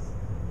toys,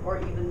 or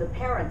even the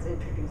parents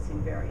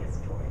introducing various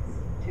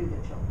toys to the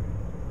children.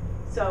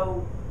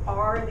 So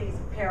are these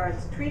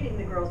parents treating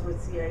the girls with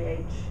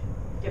CAH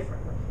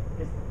differently,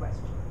 is the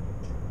question.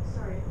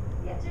 Sorry.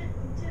 Yeah.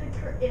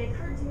 It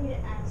occurred to me to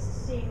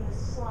ask, seeing the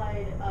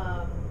slide,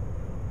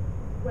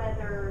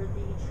 whether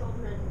the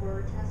children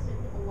were tested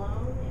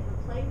alone in the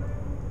playroom.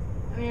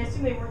 I mean, I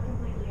assume they weren't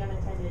completely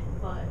unattended,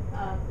 but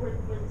was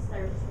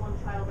there just one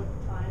child at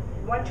a time?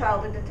 One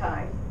child at a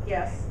time,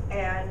 yes.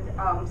 And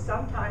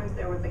sometimes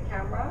there was a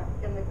camera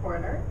in the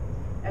corner.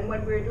 And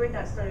when we were doing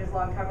that study, it was a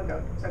long time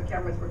ago, so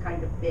cameras were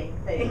kind of big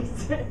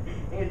things. And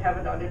you'd have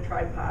it on a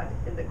tripod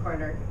in the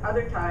corner.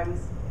 Other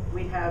times,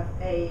 we'd have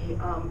a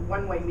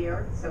one-way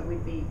mirror, so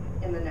we'd be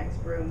in the next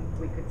room,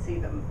 we could see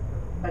them,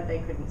 but they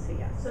couldn't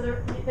see us. So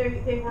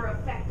they were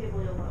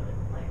effectively alone in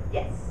the playroom?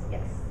 Yes,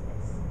 yes,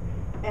 yes.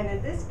 And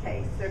in this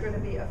case, they're going to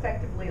be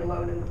effectively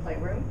alone in the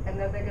playroom, and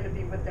then they're going to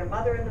be with their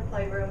mother in the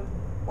playroom,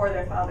 or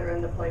their father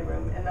in the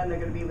playroom, and then they're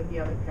going to be with the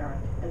other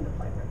parent in the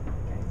playroom.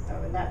 Okay, so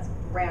and that's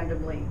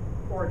randomly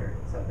ordered,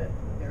 so that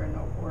there are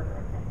no order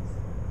effects.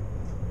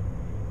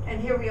 And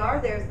here we are,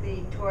 there's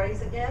the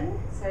toys again,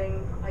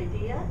 same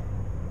idea.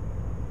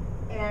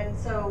 And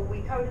so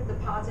we coded the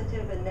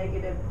positive and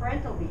negative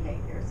parental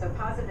behavior. So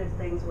positive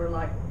things were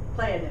like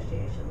play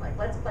initiation, like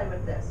let's play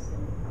with this,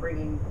 and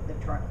bringing the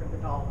truck or the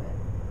doll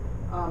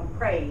in.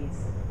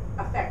 Praise,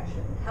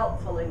 affection,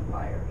 helpful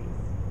inquiries.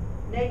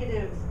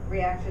 Negative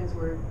reactions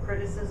were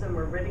criticism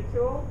or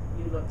ridicule.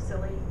 You look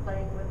silly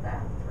playing with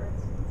that, for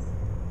instance.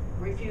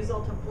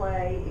 Refusal to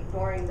play,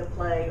 ignoring the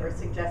play, or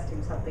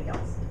suggesting something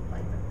else to play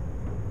with.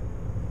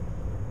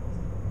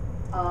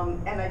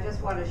 And I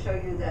just want to show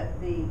you that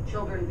the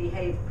children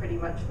behave pretty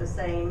much the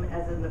same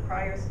as in the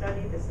prior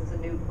study. This is a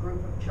new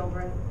group of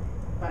children,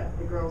 but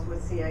the girls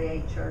with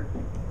CAH are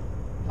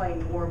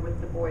playing more with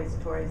the boys'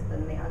 toys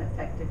than the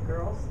unaffected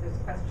girls. There's a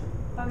question.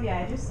 Oh yeah,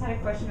 I just had a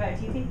question about it.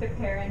 Do you think the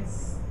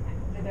parents,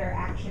 that their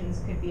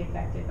actions could be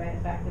affected by the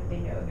fact that they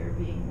know they're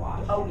being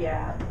watched? Oh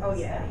yeah, oh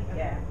yeah, Study?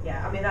 yeah,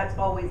 yeah. I mean, that's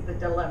always the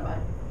dilemma,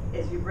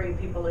 is you bring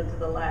people into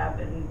the lab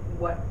and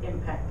what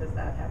impact does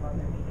that have on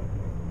their behavior?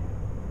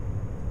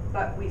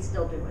 But we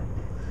still do it.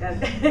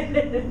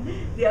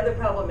 And the other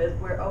problem is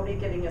we're only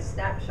getting a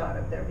snapshot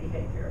of their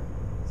behavior.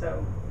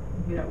 So,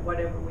 you know,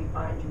 whatever we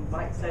find, you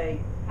might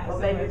say, well,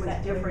 maybe it was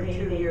different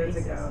 2 years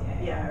ago.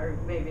 Yeah, or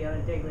maybe on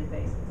a daily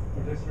basis.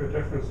 Is there a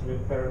difference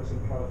between parents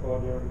in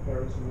California and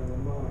parents in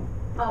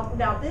Illinois?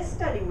 Now, this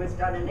study was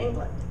done in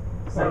England.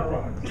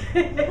 So,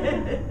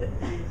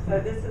 so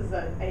this is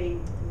a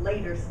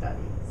later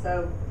study.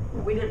 So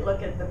we didn't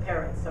look at the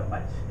parents so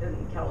much in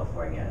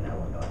California and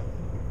Illinois.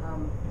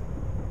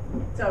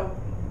 So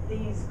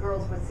these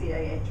girls with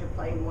CAH are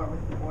playing more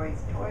with the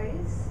boys'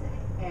 toys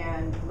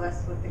and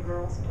less with the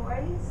girls'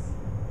 toys.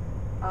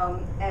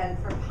 And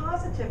for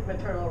positive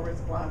maternal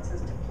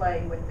responses to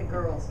play with the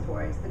girls'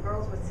 toys, the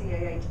girls with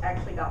CAH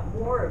actually got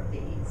more of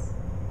these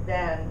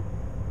than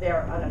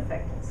their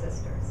unaffected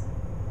sisters.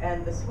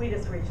 And the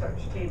Swedish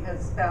research team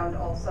has found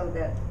also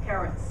that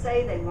parents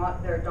say they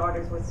want their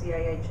daughters with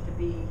CAH to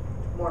be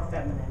more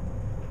feminine.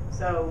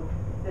 So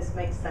this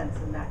makes sense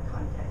in that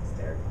context.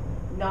 They're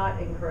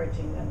not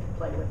encouraging them to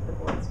play with the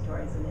boys'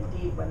 toys. And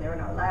indeed, when they're in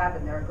our lab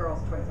and there are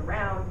girls' toys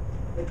around,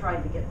 we're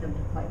trying to get them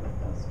to play with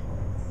those toys.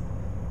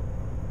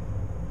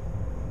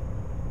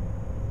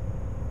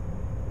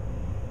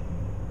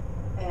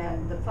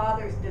 And the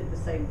fathers did the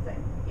same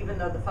thing. Even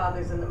though the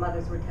fathers and the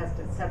mothers were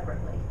tested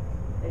separately,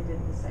 they did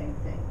the same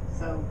thing.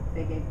 So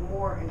they gave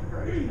more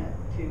encouragement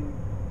to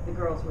the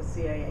girls with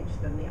CAH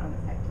than the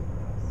unaffected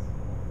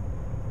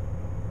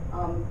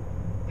girls.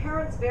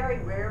 parents very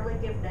rarely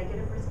give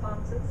negative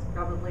responses,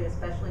 probably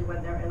especially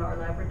when they're in our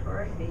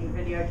laboratory being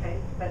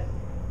videotaped, but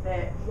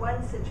the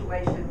one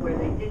situation where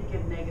they did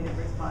give negative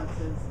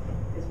responses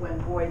is when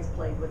boys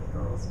played with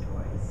girls'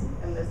 toys.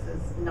 And this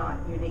is not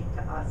unique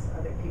to us,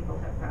 other people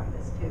have found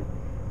this too.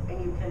 And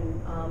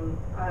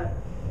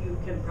you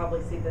can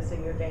probably see this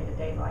in your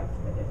day-to-day life,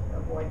 that if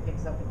a boy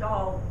picks up a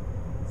doll,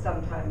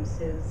 sometimes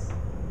his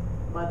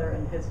mother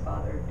and his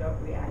father don't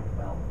react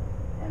well.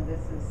 And this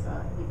is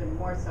even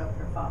more so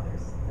for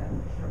fathers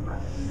than for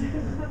mothers.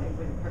 They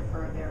would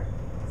prefer their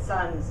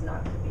sons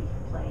not to be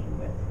playing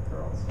with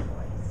girls'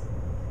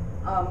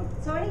 toys.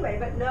 So anyway,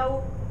 but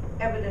no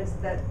evidence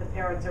that the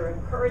parents are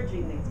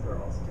encouraging these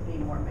girls to be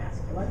more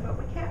masculine, but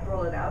we can't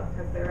rule it out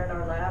because they're in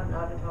our lab,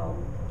 not at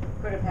home.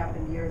 Could have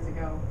happened years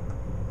ago,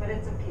 but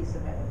it's a piece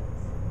of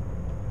evidence.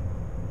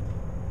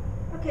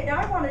 Okay, now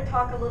I want to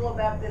talk a little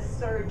about this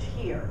surge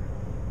here.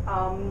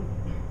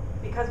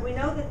 Because we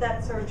know that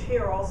that surge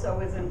here also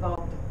is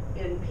involved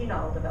in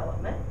penile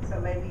development, so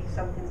maybe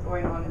something's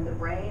going on in the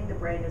brain. The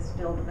brain is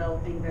still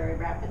developing very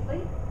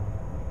rapidly.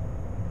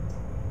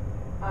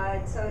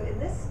 So in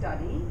this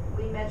study,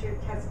 we measured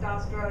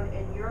testosterone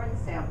in urine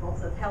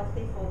samples of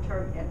healthy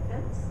full-term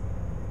infants.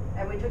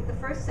 And we took the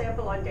first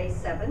sample on day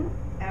 7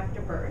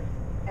 after birth,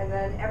 and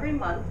then every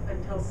month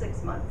until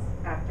 6 months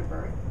after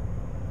birth.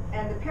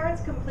 And the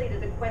parents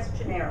completed a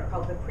questionnaire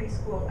called the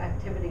Preschool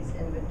Activities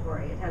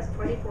Inventory. It has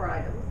 24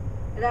 items.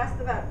 It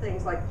asks about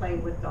things like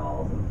playing with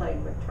dolls and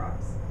playing with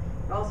trucks.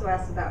 It also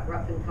asks about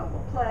rough and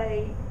tumble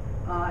play.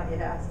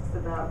 It asks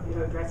about,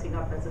 dressing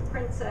up as a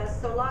princess.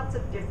 So lots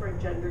of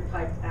different gender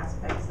type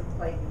aspects of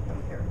play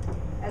behavior.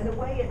 And the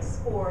way it's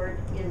scored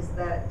is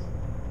that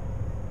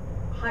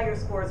higher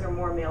scores are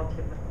more male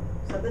typical.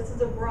 So this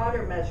is a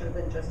broader measure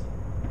than just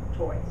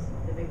toys.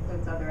 It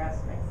includes other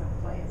aspects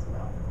of play as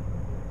well.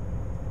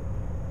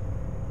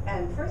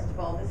 And first of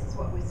all, this is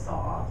what we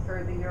saw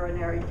for the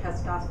urinary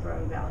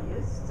testosterone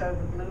values. So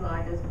the blue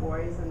line is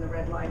boys and the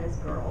red line is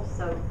girls.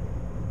 So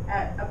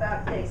at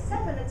about day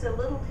 7, it's a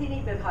little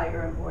teeny bit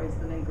higher in boys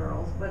than in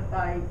girls, but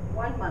by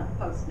 1 month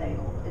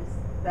postnatal,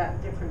 that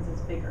difference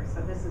is bigger.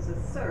 So this is a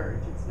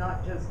surge. It's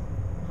not just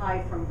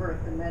high from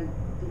birth and then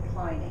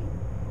declining.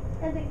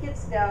 And it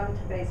gets down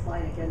to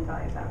baseline again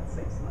by about 6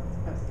 months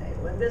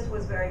postnatal. And this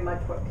was very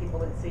much what people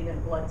had seen in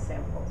blood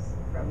samples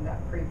from that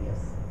previous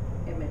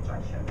image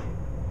I showed you.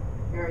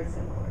 Very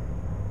similar.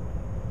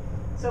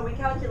 So we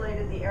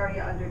calculated the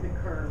area under the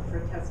curve for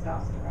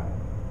testosterone.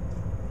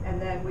 And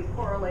then we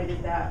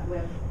correlated that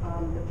with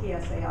the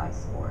PSAI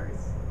scores.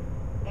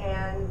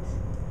 And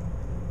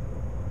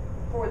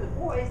for the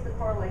boys, the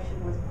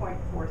correlation was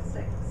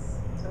 0.46.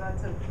 So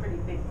that's a pretty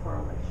big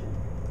correlation,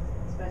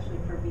 especially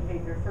for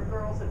behavior. For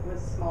girls, it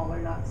was smaller,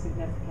 not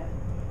significant.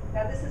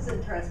 Now this is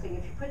interesting.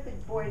 If you put the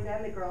boys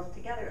and the girls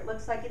together, it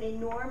looks like an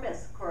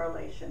enormous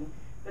correlation.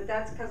 But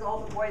that's because all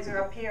the boys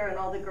are up here and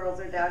all the girls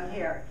are down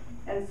here.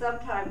 And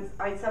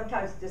I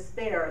sometimes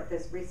despair at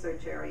this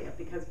research area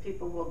because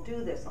people will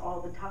do this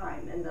all the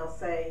time and they'll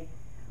say,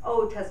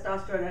 oh,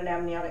 testosterone and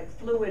amniotic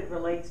fluid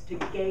relates to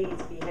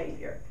gaze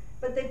behavior.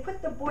 But they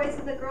put the boys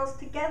and the girls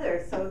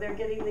together, so they're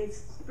getting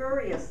these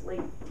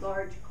spuriously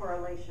large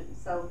correlations.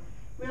 So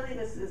really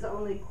this is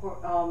only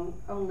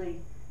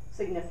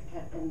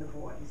significant in the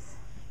boys.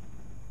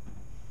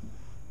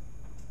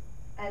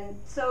 And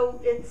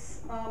so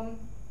it's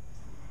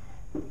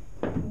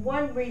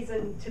one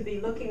reason to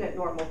be looking at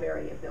normal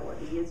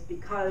variability is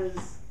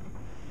because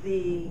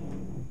the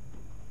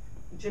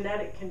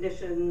genetic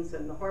conditions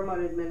and the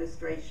hormone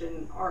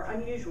administration are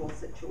unusual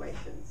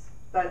situations,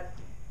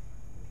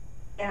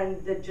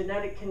 and the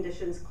genetic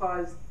conditions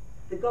cause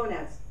the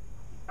gonads,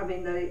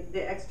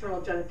 the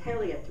external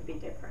genitalia to be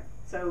different.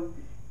 So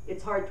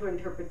it's hard to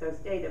interpret those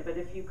data, but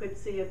if you could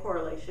see a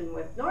correlation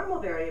with normal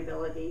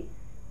variability,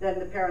 then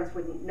the parents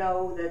wouldn't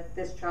know that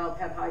this child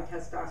had high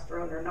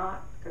testosterone or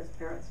not, because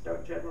parents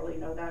don't generally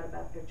know that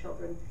about their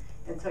children.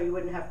 And so you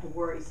wouldn't have to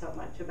worry so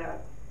much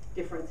about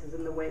differences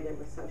in the way they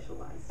were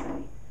socialized,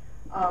 say.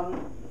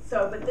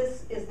 But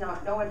this is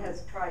not, no one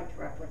has tried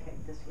to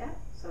replicate this yet,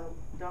 so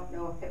don't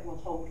know if it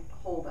will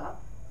hold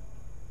up.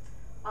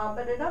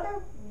 But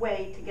another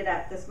way to get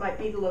at this might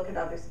be to look at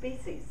other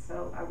species.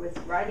 So I was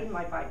riding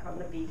my bike on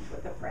the beach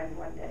with a friend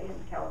one day in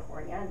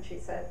California, and she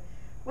said,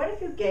 what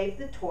if you gave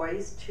the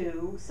toys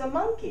to some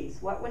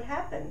monkeys? What would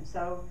happen?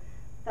 So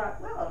I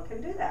thought, well, I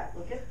can do that.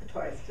 We'll give the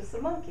toys to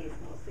some monkeys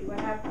and we'll see what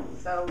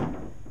happens. So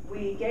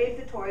we gave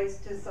the toys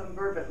to some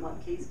vervet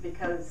monkeys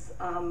because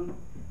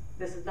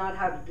this is not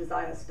how to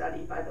design a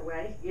study, by the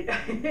way,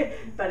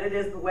 but it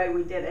is the way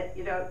we did it.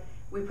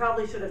 We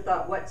probably should have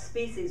thought what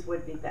species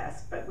would be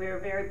best, but we were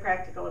very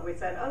practical and we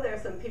said, oh, there are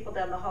some people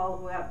down the hall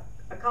who have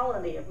a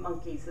colony of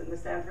monkeys in the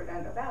San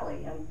Fernando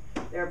Valley, and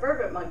they're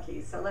vervet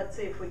monkeys, so let's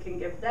see if we can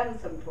give them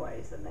some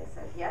toys. And they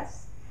said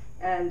yes.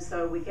 And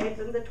so we gave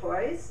them the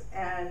toys,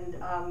 and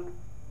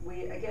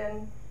we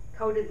again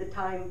coded the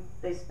time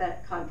they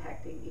spent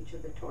contacting each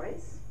of the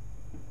toys.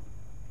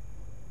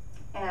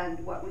 And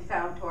what we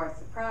found to our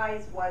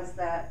surprise was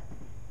that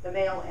the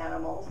male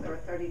animals. There were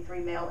 33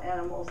 male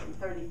animals and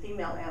 30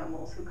 female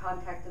animals who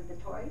contacted the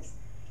toys.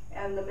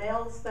 And the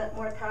males spent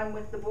more time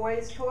with the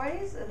boys'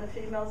 toys, and the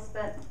females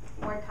spent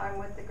more time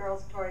with the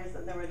girls' toys,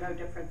 and there were no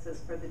differences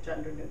for the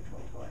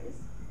gender-neutral toys.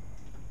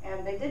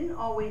 And they didn't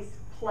always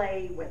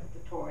play with the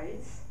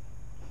toys.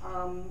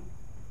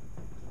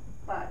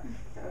 But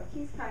so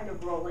he's kind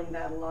of rolling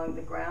that along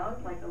the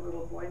ground like a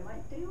little boy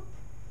might do.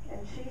 And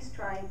she's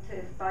trying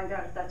to find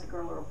out if that's a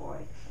girl or a boy.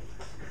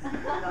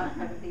 She's not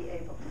going to be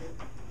able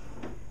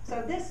to.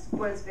 So this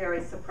was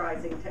very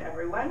surprising to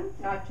everyone,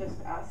 not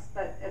just us,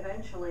 but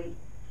eventually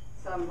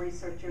some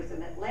researchers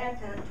in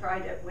Atlanta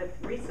tried it with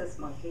rhesus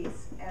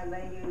monkeys, and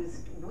they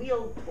used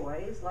wheeled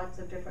toys, lots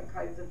of different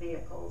kinds of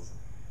vehicles,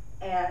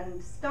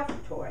 and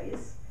stuffed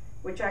toys,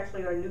 which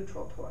actually are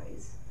neutral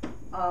toys.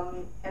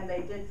 And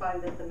they did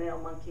find that the male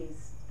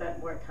monkeys spent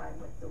more time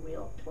with the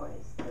wheeled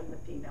toys than the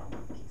female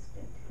monkeys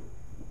did.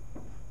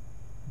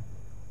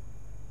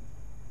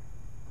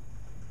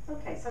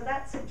 Okay, so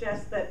that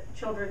suggests that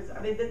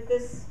that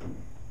this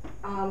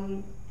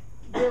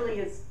really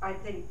is, I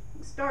think,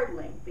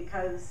 startling,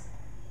 because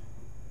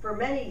for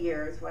many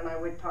years when I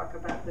would talk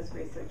about this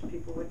research,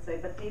 people would say,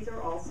 but these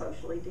are all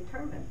socially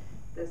determined.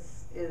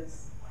 This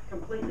is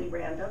completely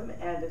random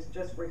and it's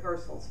just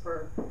rehearsals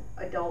for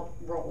adult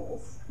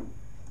roles.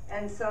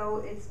 And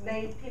so it's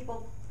made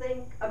people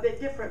think a bit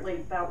differently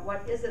about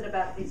what is it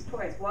about these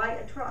toys? Why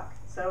a truck?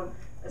 So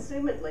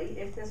assumedly,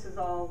 if this is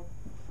all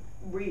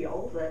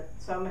real, that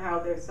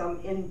somehow there's some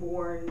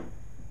inborn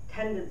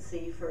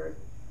tendency for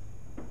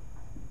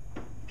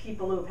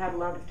people who've had a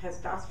lot of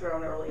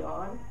testosterone early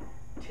on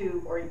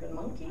to, or even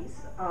monkeys,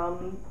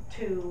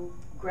 to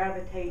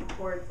gravitate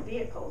towards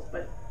vehicles.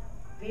 But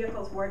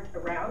vehicles weren't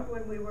around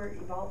when we were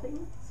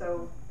evolving,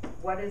 so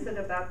what is it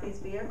about these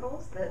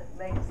vehicles that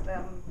makes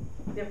them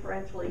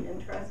differentially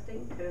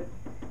interesting to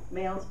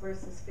males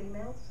versus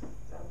females?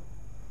 So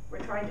we're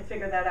trying to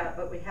figure that out,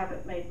 but we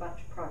haven't made much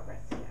progress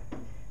yet.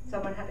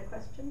 Someone had a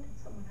question? Did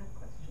someone have a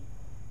question?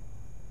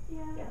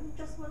 Yeah, I'm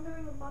just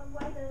wondering about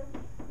why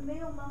the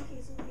male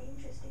monkeys would be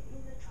interested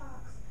in the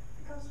trucks.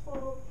 Because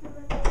for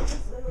human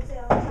beings,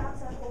 there are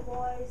trucks are for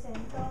boys and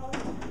dogs.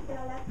 They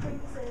are like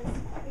princes.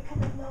 We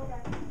kind of know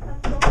that. But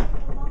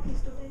for monkeys,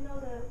 do they know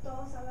the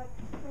dogs are like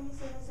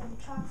princes and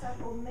trucks are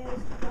for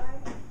males to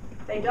drive?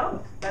 They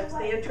don't. That's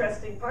the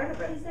interesting part of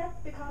it. Is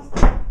that because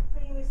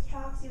playing with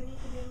trucks you need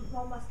to be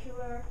more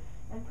muscular,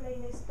 and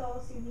playing with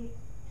dogs you need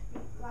to be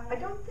like? I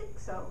don't think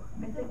so.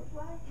 I think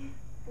Why?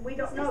 we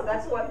don't know.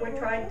 That's what we're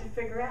trying to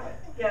figure out.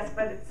 Yes,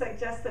 but it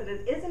suggests that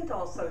it isn't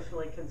all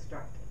socially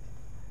constructed.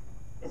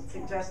 It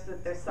suggests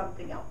that there's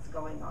something else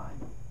going on.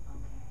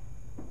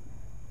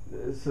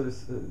 So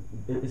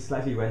it's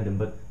slightly random,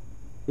 but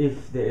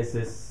if there is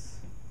this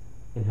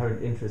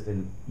inherent interest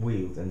in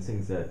wheels and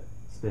things that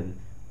spin,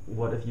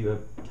 what if you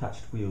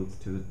attached wheels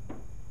to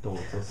dolls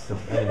or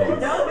stuffed animals?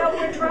 No,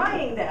 we're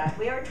trying that.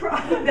 We are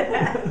trying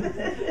that.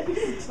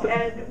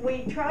 And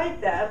we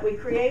tried that. We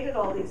created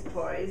all these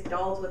toys,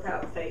 dolls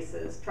without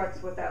faces,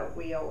 trucks without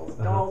wheels,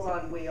 dolls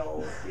on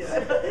wheels,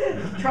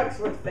 trucks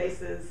with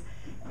faces.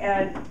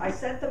 And I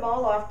sent them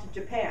all off to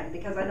Japan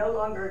because I no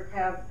longer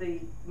have the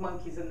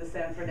monkeys in the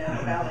San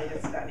Fernando Valley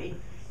to study.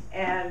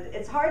 And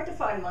it's hard to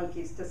find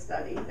monkeys to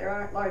study. There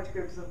aren't large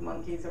groups of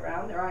monkeys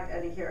around. There aren't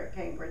any here at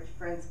Cambridge,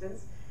 for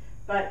instance.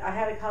 But I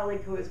had a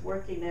colleague who was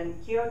working in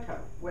Kyoto,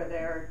 where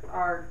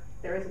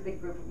there is a big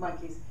group of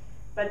monkeys.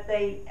 But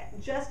they,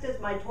 just as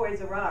my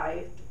toys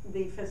arrived,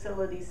 the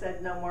facility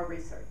said no more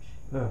research.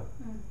 Oh.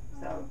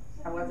 So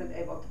I wasn't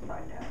able to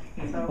find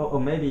out. So Or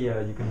maybe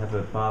you can have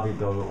a Barbie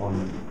doll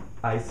on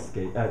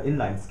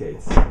inline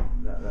skates.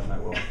 That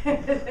might work.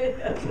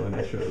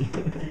 Naturally.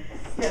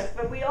 Yes,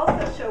 but we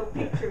also show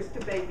pictures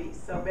to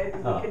babies, so maybe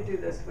we could do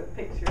this with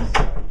pictures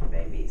shown to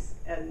babies.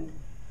 And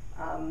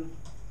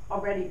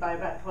already by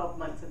about 12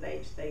 months of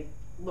age, they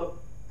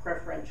look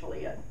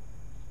preferentially at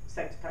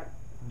sex-type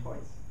toys.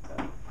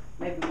 So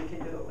maybe we can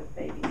do it with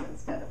babies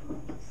instead of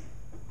monkeys.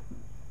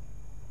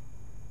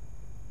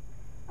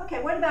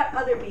 Okay, what about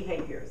other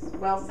behaviors?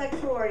 Well,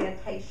 sexual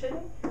orientation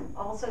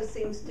also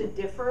seems to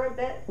differ a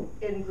bit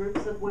in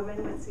groups of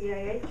women with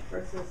CAH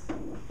versus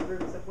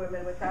groups of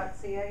women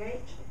without CAH.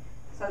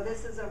 So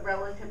this is a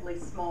relatively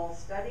small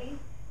study.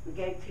 We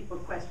gave people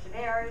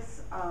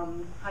questionnaires.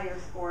 Higher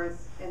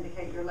scores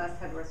indicate you're less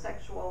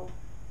heterosexual,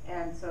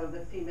 and so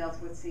the females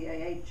with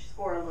CAH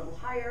score a little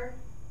higher.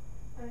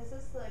 And is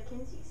this the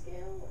Kinsey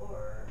scale,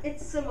 or?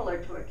 It's similar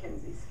to a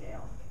Kinsey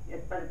scale,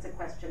 but it's a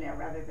questionnaire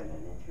rather than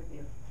an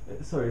interview.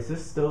 Sorry, is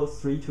this still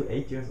 3 to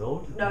 8 years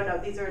old? No,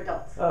 these are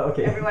adults. Oh,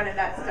 okay. Everyone in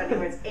that study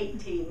was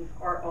 18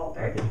 or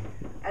older. Okay.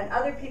 And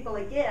other people,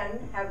 again,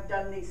 have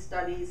done these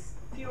studies.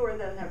 Fewer of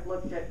them have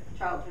looked at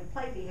childhood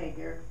play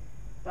behavior,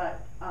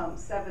 but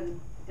 7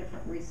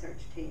 different research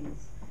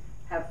teams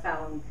have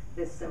found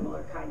this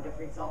similar kind of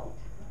result.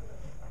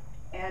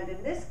 And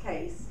in this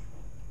case,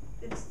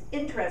 it's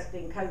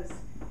interesting because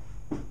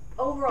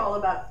overall,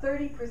 about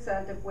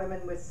 30% of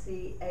women with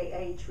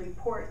CAH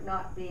report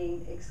not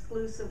being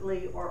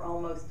exclusively or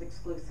almost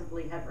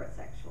exclusively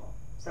heterosexual.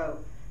 So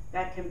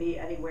That can be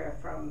anywhere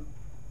from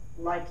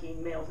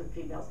liking males and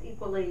females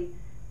equally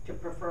to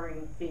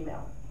preferring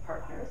female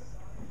partners.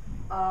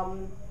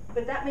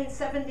 But that means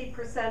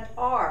 70%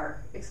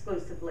 are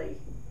exclusively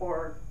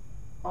or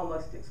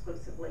almost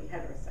exclusively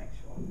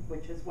heterosexual,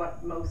 which is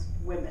what most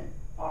women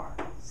are.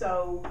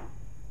 So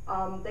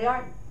they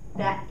aren't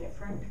that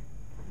different,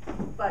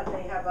 but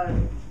they have a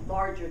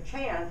larger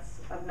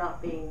chance of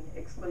not being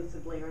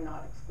exclusively or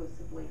not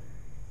exclusively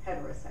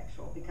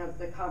heterosexual, because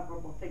the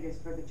comparable figures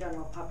for the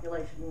general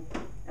population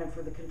and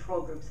for the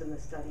control groups in the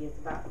study is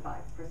about 5%.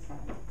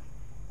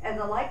 And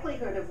the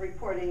likelihood of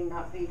reporting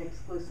not being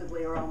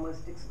exclusively or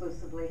almost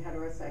exclusively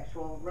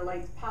heterosexual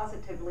relates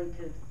positively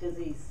to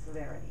disease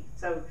severity.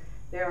 So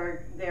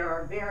there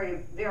are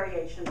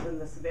variations in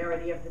the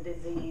severity of the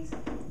disease,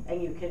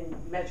 and you can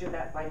measure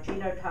that by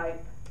genotype,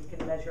 you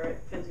can measure it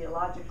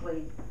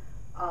physiologically,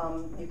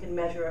 you can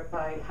measure it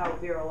by how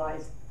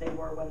viralized they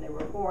were when they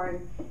were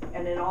born,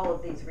 and in all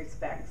of these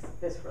respects,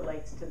 this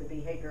relates to the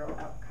behavioral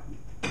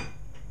outcome.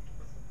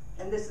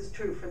 And this is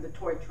true for the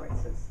toy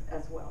choices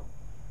as well.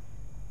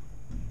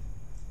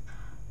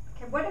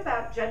 Okay, what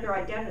about gender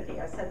identity?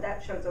 I said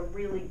that shows a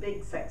really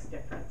big sex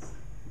difference.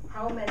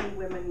 How many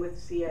women with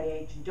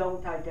CAH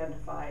don't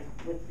identify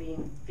with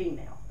being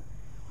female?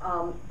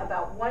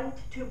 About 1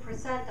 to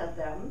 2% of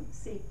them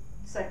seek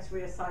sex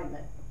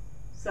reassignment.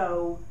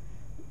 So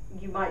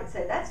you might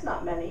say that's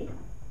not many,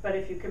 but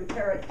if you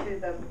compare it to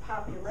the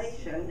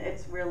population,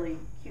 it's really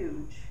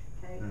huge.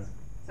 Okay? Yeah.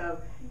 So,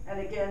 and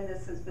again,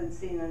 this has been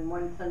seen in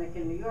one clinic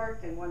in New York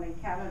and one in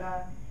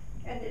Canada.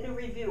 And in a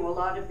review, a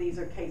lot of these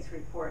are case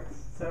reports.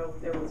 So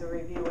there was a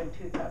review in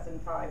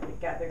 2005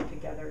 that gathered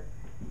together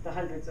the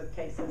hundreds of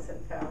cases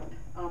and found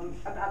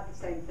about the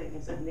same thing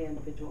as in the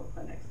individual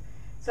clinics.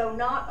 So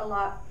not a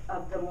lot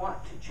of them want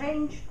to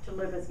change to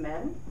live as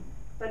men,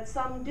 but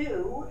some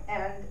do,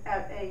 and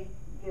at a,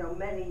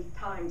 many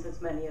times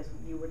as many as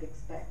you would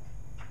expect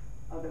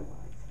otherwise.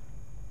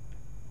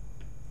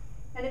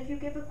 And if you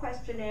give a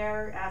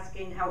questionnaire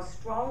asking how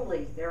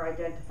strongly they're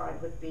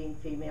identified with being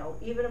female,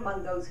 even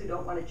among those who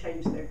don't want to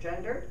change their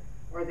gender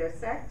or their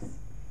sex,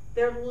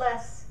 they're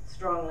less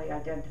strongly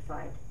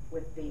identified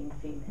with being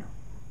female.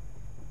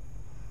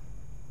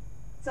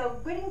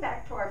 So getting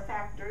back to our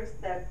factors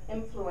that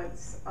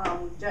influence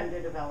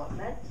gender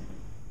development,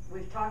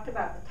 we've talked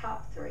about the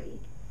top 3.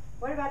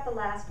 What about the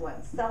last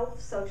one?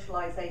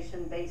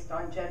 Self-socialization based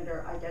on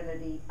gender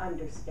identity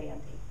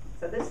understanding.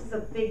 So this is a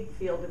big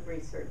field of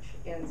research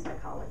in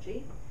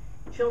psychology.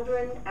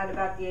 Children at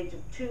about the age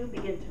of 2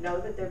 begin to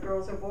know that they're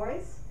girls or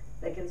boys.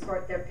 They can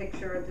sort their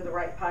picture into the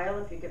right pile.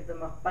 If you give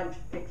them a bunch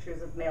of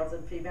pictures of males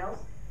and females,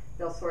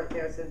 they'll sort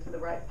theirs into the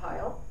right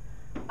pile.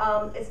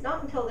 It's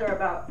not until they're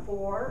about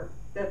 4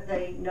 that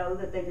they know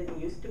that they didn't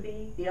used to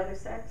be the other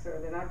sex, or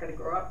they're not going to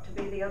grow up to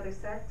be the other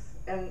sex.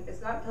 And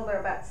it's not until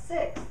they're about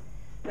 6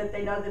 that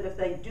they know that if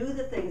they do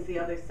the things the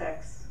other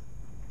sex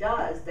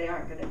does, they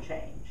aren't going to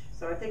change.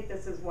 So I think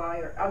this is why,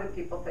 or other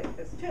people think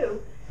this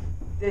too,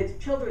 the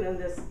children in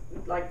this,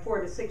 like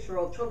 4 to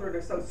 6-year-old children,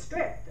 are so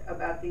strict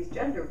about these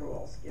gender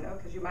rules,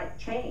 because you might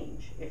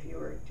change if you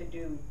were to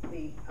do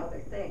the other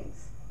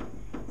things.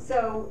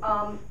 So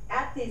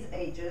at these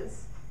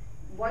ages,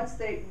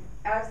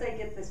 as they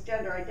get this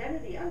gender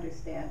identity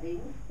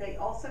understanding, they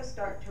also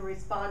start to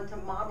respond to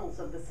models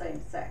of the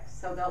same sex.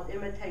 So they'll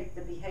imitate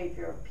the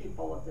behavior of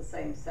people of the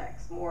same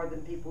sex more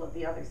than people of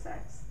the other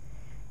sex.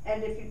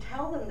 And if you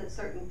tell them that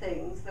certain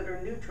things that are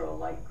neutral,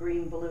 like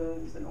green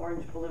balloons and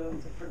orange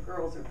balloons are for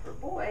girls or for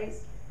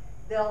boys,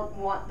 they'll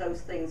want those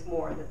things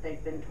more that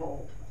they've been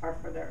told are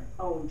for their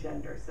own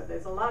gender. So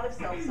there's a lot of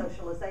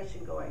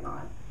self-socialization going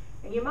on.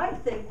 And you might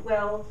think,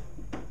 well,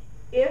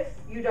 if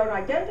you don't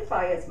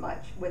identify as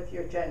much with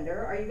your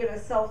gender, are you going to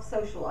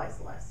self-socialize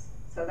less?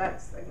 So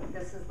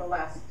this is the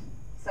last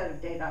set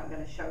of data I'm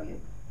going to show you,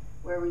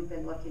 where we've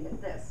been looking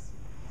at this.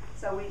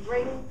 So we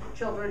bring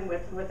children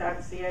with and without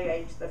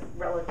CAH, the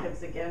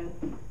relatives again.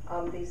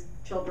 These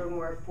children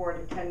were 4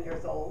 to 10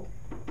 years old.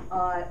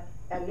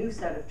 A new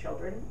set of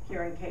children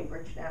here in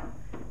Cambridge now,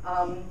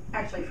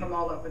 actually from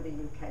all over the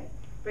UK.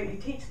 But you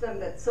teach them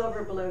that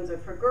silver balloons are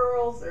for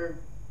girls, or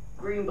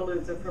green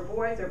balloons are for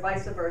boys, or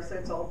vice versa.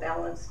 It's all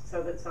balanced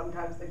so that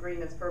sometimes the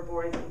green is for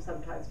boys and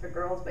sometimes for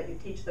girls, but you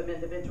teach them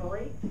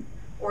individually.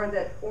 Or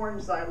that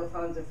orange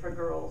xylophones are for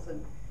girls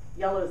and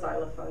yellow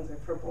xylophones are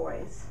for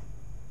boys.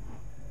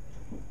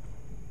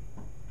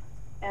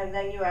 And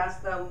then you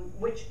ask them,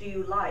 which do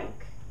you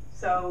like?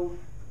 So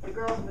the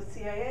girls with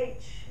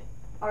CAH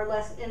are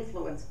less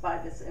influenced by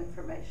this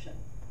information.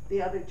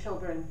 The other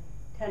children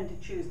tend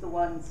to choose the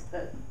ones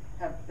that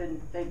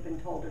they've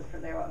been told are for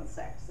their own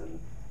sex, and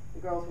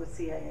the girls with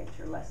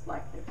CAH are less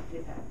likely to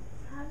do that.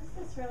 How does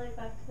this relate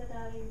back to the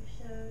data you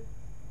showed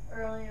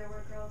earlier,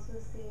 where girls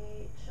with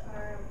CAH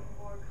are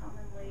more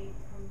commonly,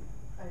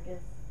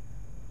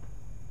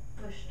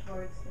 pushed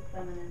towards the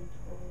feminine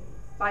toys?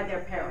 By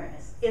their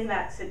parents in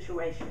that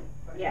situation.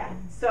 Yeah.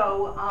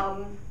 So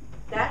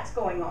that's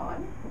going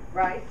on,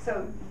 right?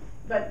 So,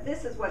 but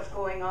this is what's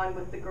going on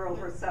with the girl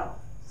herself.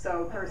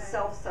 So her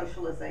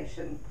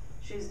self-socialization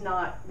she's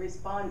not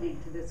responding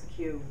to this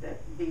cue that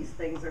these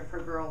things are for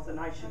girls and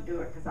I should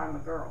do it because I'm a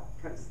girl.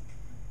 Because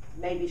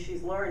maybe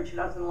she's learned she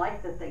doesn't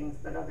like the things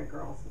that other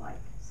girls like.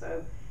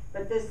 So,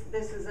 but this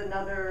is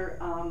another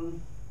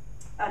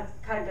a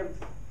kind of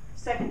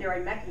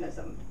secondary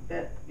mechanism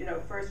that, you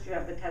know, first you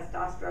have the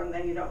testosterone,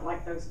 then you don't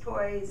like those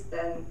toys,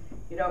 then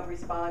you don't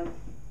respond,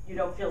 you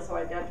don't feel so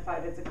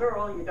identified as a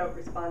girl, you don't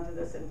respond to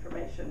this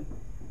information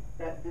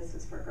that this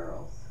is for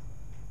girls.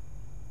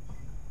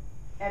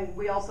 And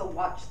we also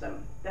watch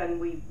them. Then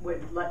we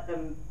would let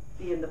them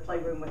be in the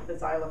playroom with the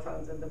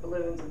xylophones and the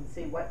balloons and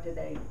see what do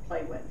they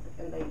play with.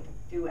 And they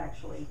do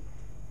actually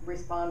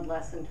respond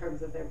less in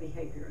terms of their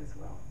behavior as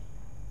well.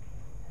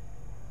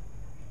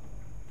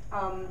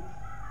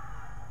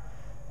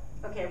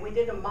 Okay, we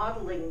did a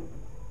modeling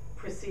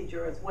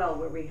procedure as well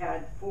where we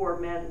had 4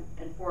 men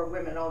and 4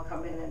 women all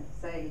come in and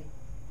say,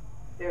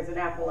 there's an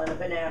apple and a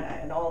banana,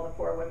 and all the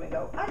 4 women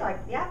go, I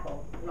like the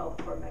apple, and all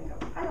the 4 men go,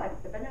 I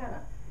like the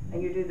banana.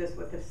 And you do this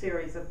with a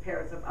series of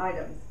pairs of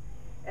items.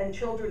 And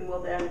children will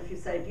then, if you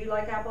say, do you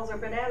like apples or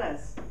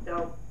bananas?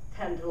 They'll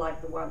tend to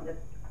like the one that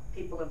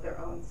people of their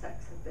own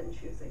sex have been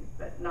choosing,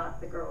 but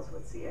not the girls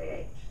with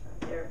CAH.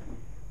 So they're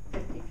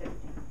 50-50.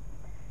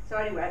 So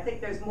anyway, I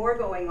think there's more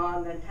going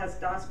on than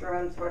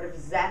testosterone sort of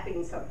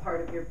zapping some part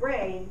of your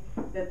brain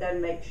that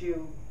then makes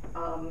you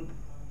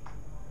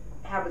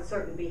have a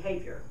certain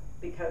behavior,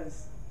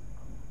 because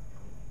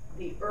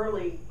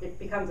it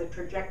becomes a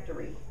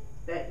trajectory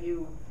that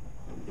you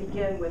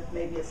begin with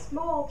maybe a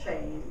small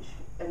change,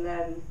 and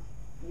then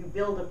you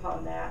build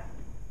upon that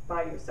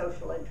by your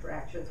social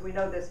interactions. We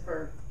know this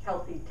for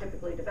healthy,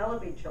 typically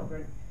developing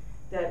children,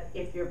 that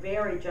if you're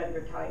very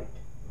gender typed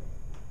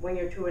when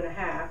you're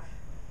 2.5,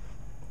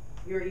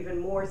 you're even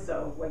more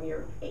so when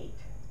you're 8.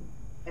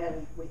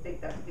 And we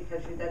think that's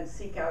because you then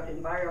seek out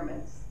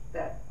environments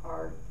that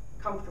are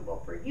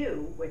comfortable for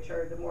you, which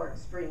are the more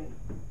extreme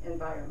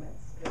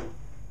environments. And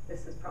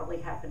this is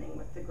probably happening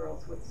with the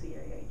girls with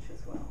CAH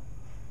as well.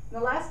 And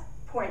the last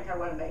point I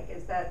want to make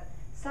is that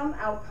some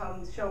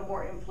outcomes show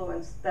more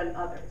influence than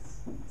others.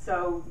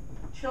 So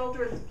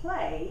children's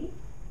play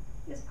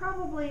is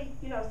probably,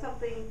 you know,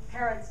 something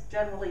parents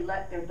generally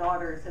let their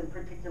daughters in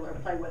particular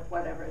play with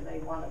whatever they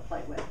want to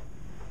play with.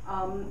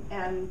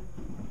 And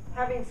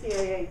having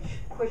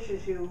CAH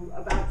pushes you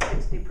about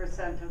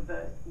 60% of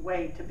the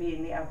way to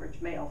being the average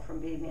male from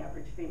being the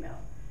average female.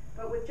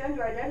 But with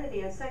gender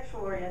identity and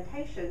sexual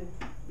orientation,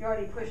 you're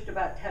already pushed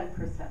about 10%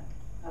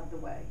 of the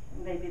way.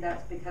 And maybe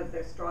that's because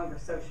there's stronger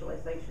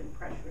socialization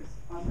pressures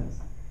on those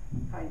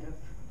kind of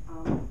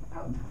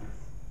outcomes.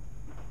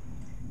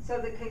 So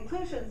the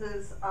conclusions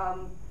is,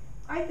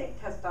 I think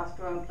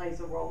testosterone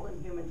plays a role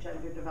in human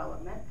gender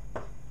development.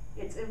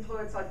 Its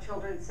influence on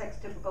children's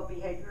sex-typical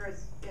behavior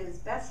is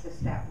best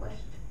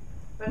established,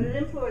 but it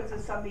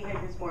influences some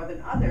behaviors more than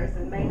others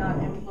and may not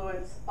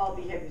influence all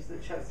behaviors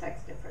that show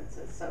sex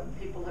differences. So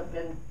people have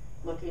been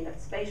looking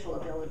at spatial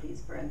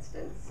abilities, for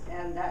instance,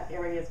 and that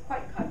area is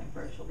quite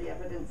controversial. The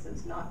evidence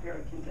is not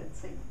very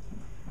convincing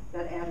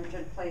that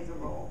androgen plays a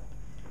role.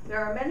 There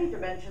are many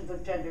dimensions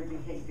of gender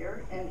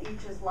behavior, and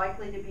each is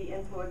likely to be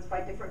influenced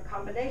by different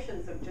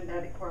combinations of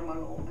genetic,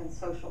 hormonal, and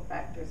social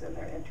factors and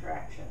their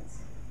interactions.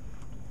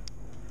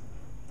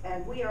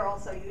 And we are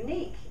also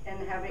unique in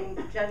having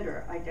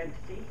gender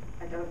identity.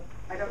 I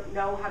don't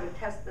know how to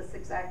test this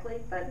exactly,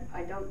 but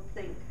I don't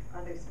think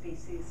other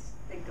species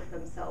think of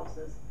themselves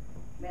as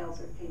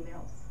males or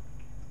females.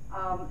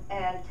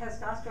 And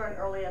testosterone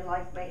early in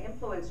life may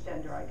influence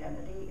gender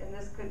identity, and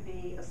this could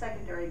be a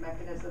secondary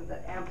mechanism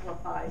that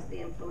amplifies the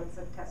influence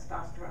of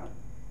testosterone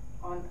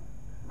on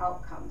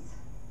outcomes.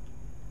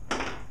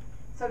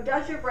 So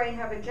does your brain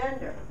have a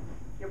gender?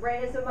 Your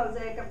brain is a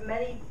mosaic of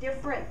many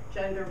different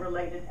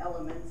gender-related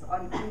elements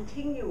on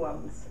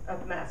continuums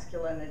of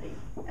masculinity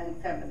and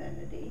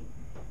femininity.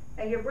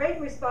 And your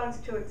brain responds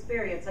to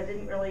experience. I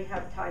didn't really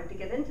have time to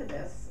get into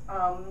this,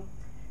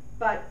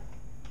 but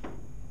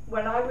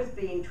when I was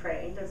being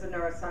trained as a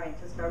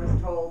neuroscientist, I was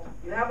told,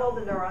 you have all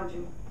the neurons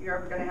you're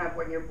ever going to have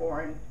when you're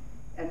born,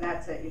 and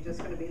that's it, you're just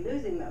going to be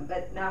losing them.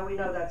 But now we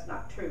know that's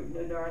not true.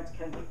 New neurons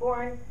can be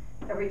born.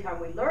 Every time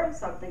we learn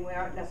something, we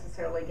aren't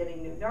necessarily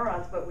getting new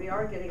neurons, but we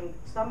are getting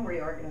some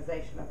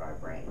reorganization of our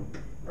brain,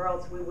 or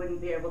else we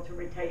wouldn't be able to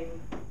retain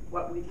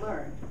what we've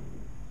learned.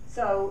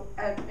 So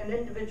at an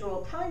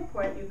individual time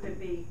point, you could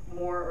be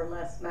more or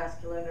less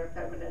masculine or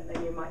feminine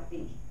than you might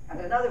be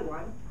at another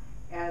one,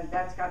 and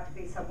that's got to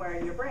be somewhere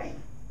in your brain.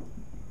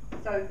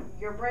 So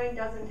your brain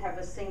doesn't have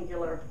a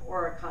singular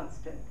or a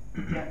constant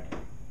gender.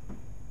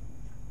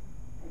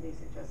 And these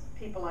are just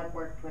people I've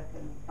worked with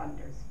and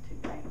funders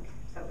to thank.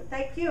 So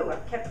thank you.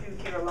 I've kept you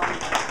here a long time.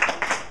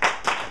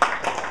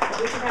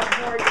 We can have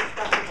more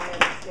discussion, I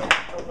understand,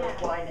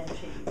 over wine and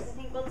cheese. I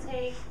think we'll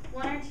take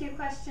 1 or 2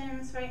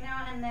 questions right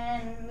now and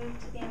then move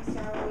to the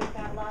MCR where we've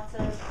got lots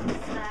of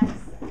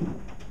snacks.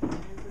 And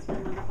this has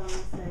been wonderful,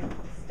 so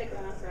stick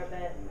around for a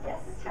bit. Yes,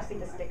 happy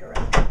to stick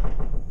around.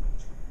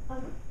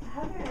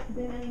 Have there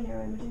been any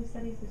neuroimaging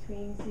studies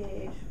between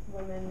CAH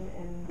women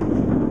and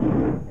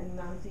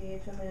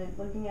non-CAH women, and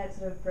looking at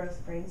sort of gross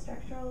brain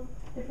structural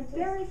differences?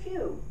 Very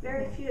few,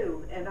 very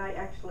few. And I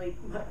actually,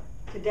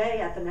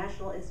 today at the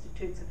National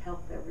Institutes of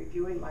Health, they're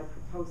reviewing my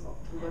proposal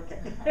to look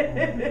at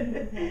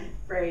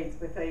brains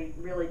with a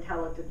really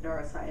talented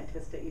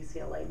neuroscientist at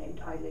UCLA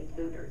named Eileen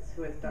Luders,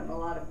 who has done a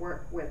lot of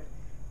work with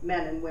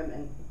men and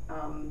women,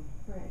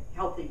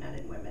 healthy men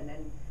and women.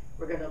 And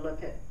we're going to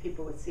look at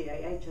people with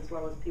CAH as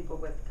well as people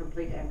with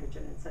complete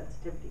androgen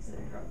insensitivity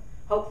syndrome.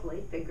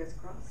 Hopefully, fingers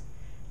crossed.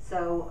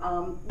 So,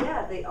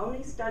 yeah, the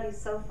only studies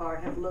so far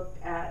have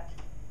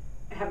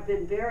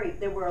been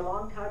they were a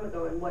long time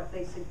ago, and what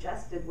they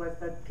suggested was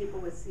that people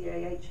with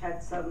CAH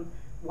had some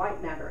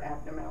white matter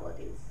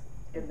abnormalities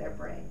in their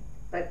brain,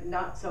 but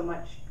not so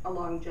much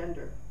along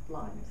gender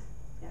lines.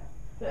 Yeah.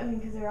 But I mean,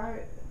 because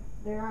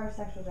there are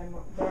sexual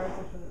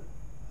dimorphic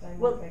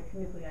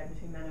nuclei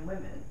between men and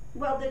women.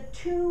 Well, the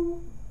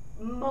two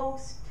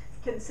most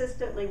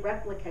consistently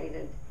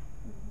replicated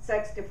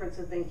sex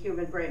differences in the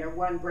human brain are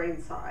one,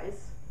 brain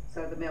size,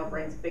 so the male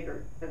brain's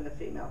bigger than the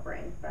female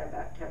brain by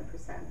about 10%.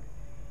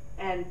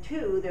 And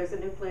two, there's a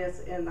nucleus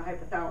in the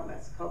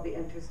hypothalamus called the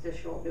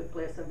interstitial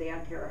nucleus of the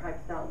anterior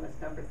hypothalamus,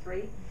 number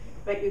 3.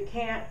 But you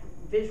can't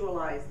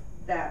visualize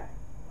that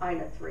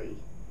INA3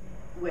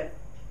 with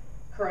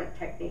current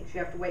techniques.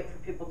 You have to wait for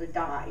people to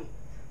die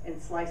and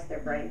slice their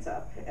brains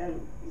up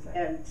and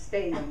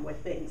stain them with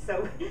things.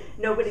 So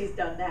nobody's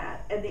done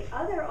that. And the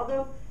other,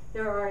 although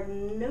there are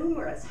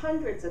numerous,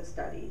 hundreds of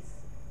studies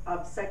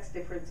of sex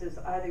differences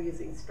either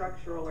using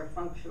structural or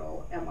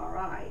functional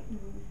MRI,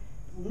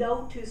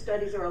 no two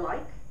studies are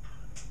alike.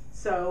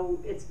 So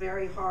it's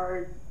very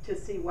hard to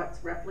see what's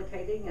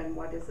replicating and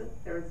what isn't.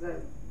 There's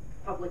a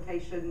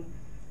publication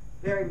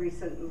very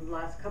recent in the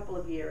last couple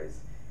of years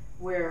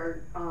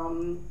where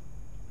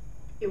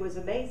it was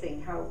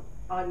amazing how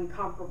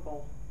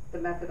uncomparable the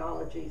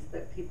methodologies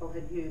that people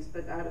had used,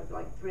 but out of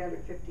like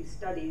 350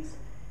 studies,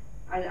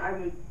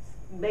 I'm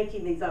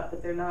making these up,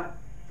 but they're not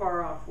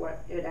far off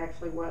what it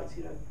actually was.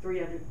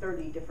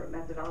 330 different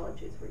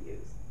methodologies were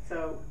used.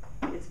 So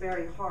it's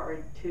very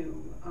hard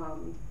to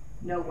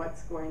know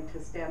what's going to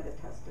stand the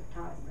test of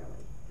time,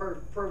 really,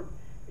 for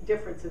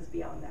differences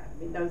beyond that. I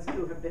mean, those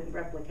two have been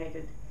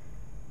replicated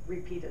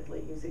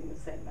repeatedly using the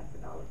same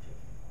methodology.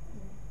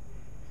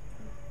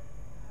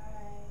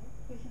 Alright,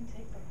 we can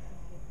take them.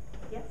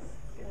 Yes.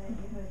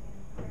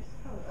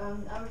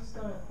 I was just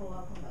going to follow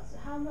up on that. So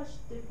how much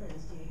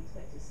difference do you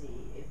expect to see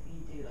if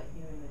you do like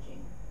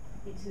neuroimaging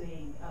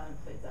between,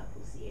 for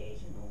example,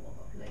 CAH and normal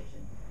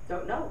population?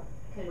 Don't know.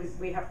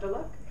 We have to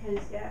look.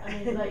 Because, yeah.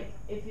 I mean, like,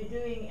 if you're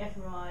doing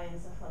fMRI and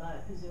stuff like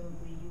that,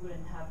 presumably you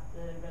wouldn't have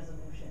the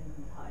resolution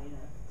high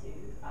enough to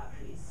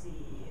actually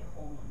see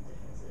hormone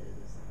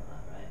differences and stuff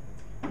like that,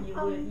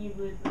 right? You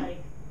would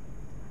like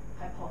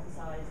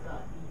hypothesize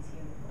that these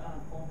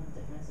hormone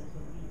differences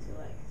would lead to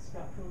like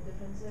structural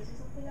differences or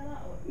something like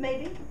that? Or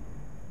Maybe.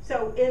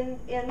 So in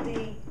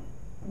the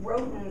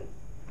rodent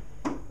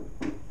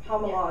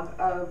homologue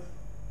of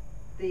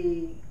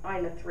the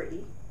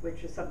INA3,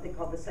 which is something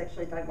called the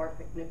sexually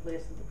dimorphic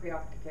nucleus of the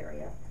preoptic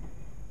area,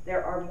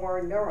 there are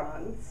more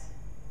neurons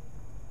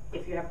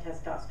if you have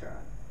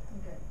testosterone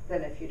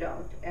than if you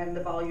don't, and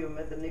the volume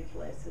of the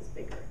nucleus is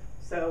bigger.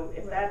 So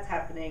if that's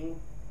happening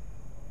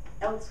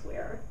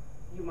elsewhere,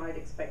 you might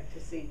expect to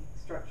see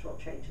structural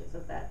changes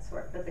of that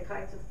sort. But the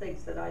kinds of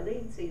things that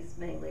Eileen sees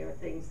mainly are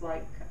things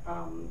like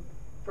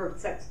for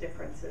sex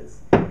differences,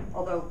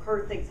 although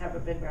her things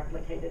haven't been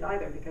replicated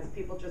either because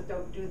people just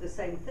don't do the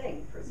same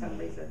thing for some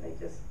reason. They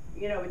just,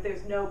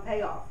 there's no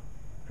payoff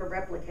for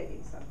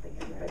replicating something.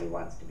 Everybody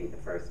wants to be the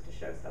first to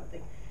show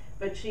something.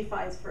 But she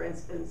finds, for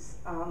instance,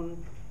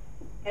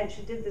 and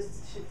she did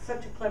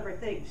such a clever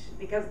thing,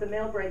 because the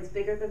male brain's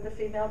bigger than the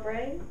female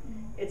brain,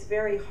 it's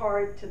very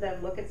hard to then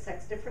look at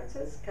sex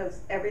differences because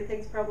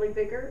everything's probably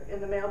bigger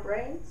in the male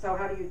brain. So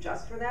how do you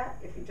adjust for that?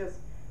 If you just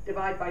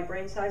divide by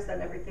brain size,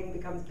 then everything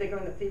becomes bigger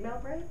in the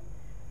female brain.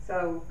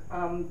 So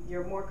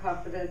you're more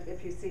confident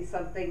if you see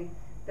something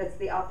that's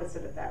the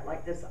opposite of that,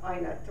 like this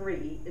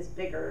INA3 is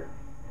bigger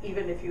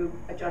even if you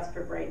adjust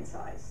for brain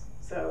size.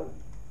 So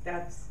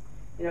that's,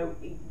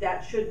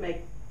 that should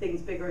make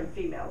things bigger in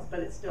females, but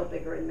it's still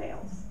bigger in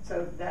males.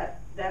 So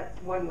that's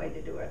one way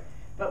to do it.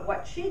 But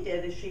what she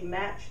did is she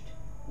matched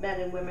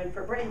men and women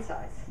for brain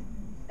size.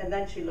 And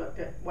then she looked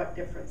at what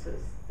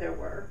differences there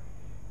were.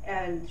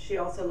 And she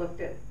also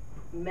looked at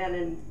men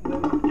and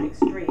women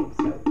extremes,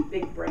 so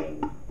big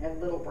brain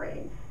and little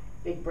brain,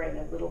 big brain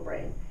and little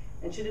brain.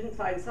 And she didn't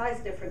find size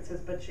differences,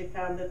 but she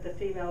found that the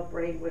female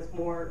brain was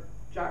more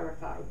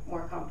gyrified,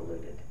 more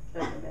convoluted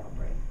than the male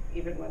brain,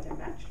 even when they're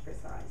matched for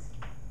size.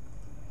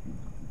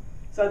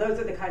 So those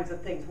are the kinds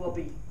of things we'll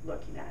be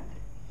looking at.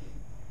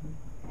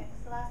 Okay,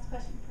 so last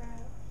question for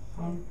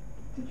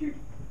did you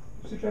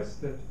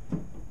suggest that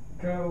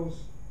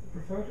girls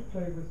prefer to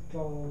play with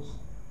dolls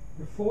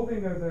before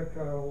they know they're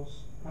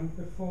girls and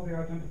before they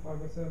identify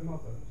with their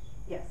mothers?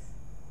 Yes.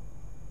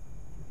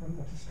 I find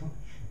that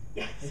astonishing.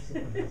 Yes.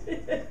 Excellent.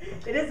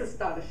 It is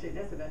astonishing,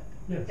 isn't it?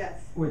 Yes.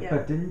 Yes. Wait, yeah.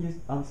 but didn't you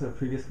answer a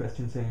previous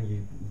question saying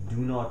you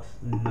do not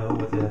know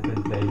what they have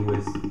been playing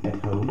with at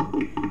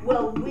home?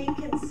 Well, we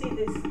can see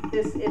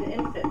this in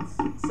infants,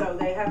 so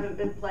they haven't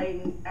been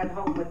playing at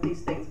home with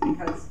these things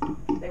because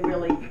they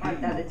really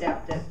aren't that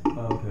adept at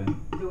Oh, okay.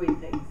 doing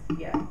things.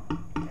 Yeah.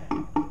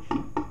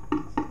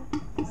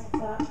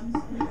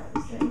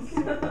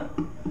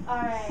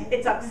 Alright.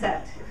 It's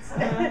upset.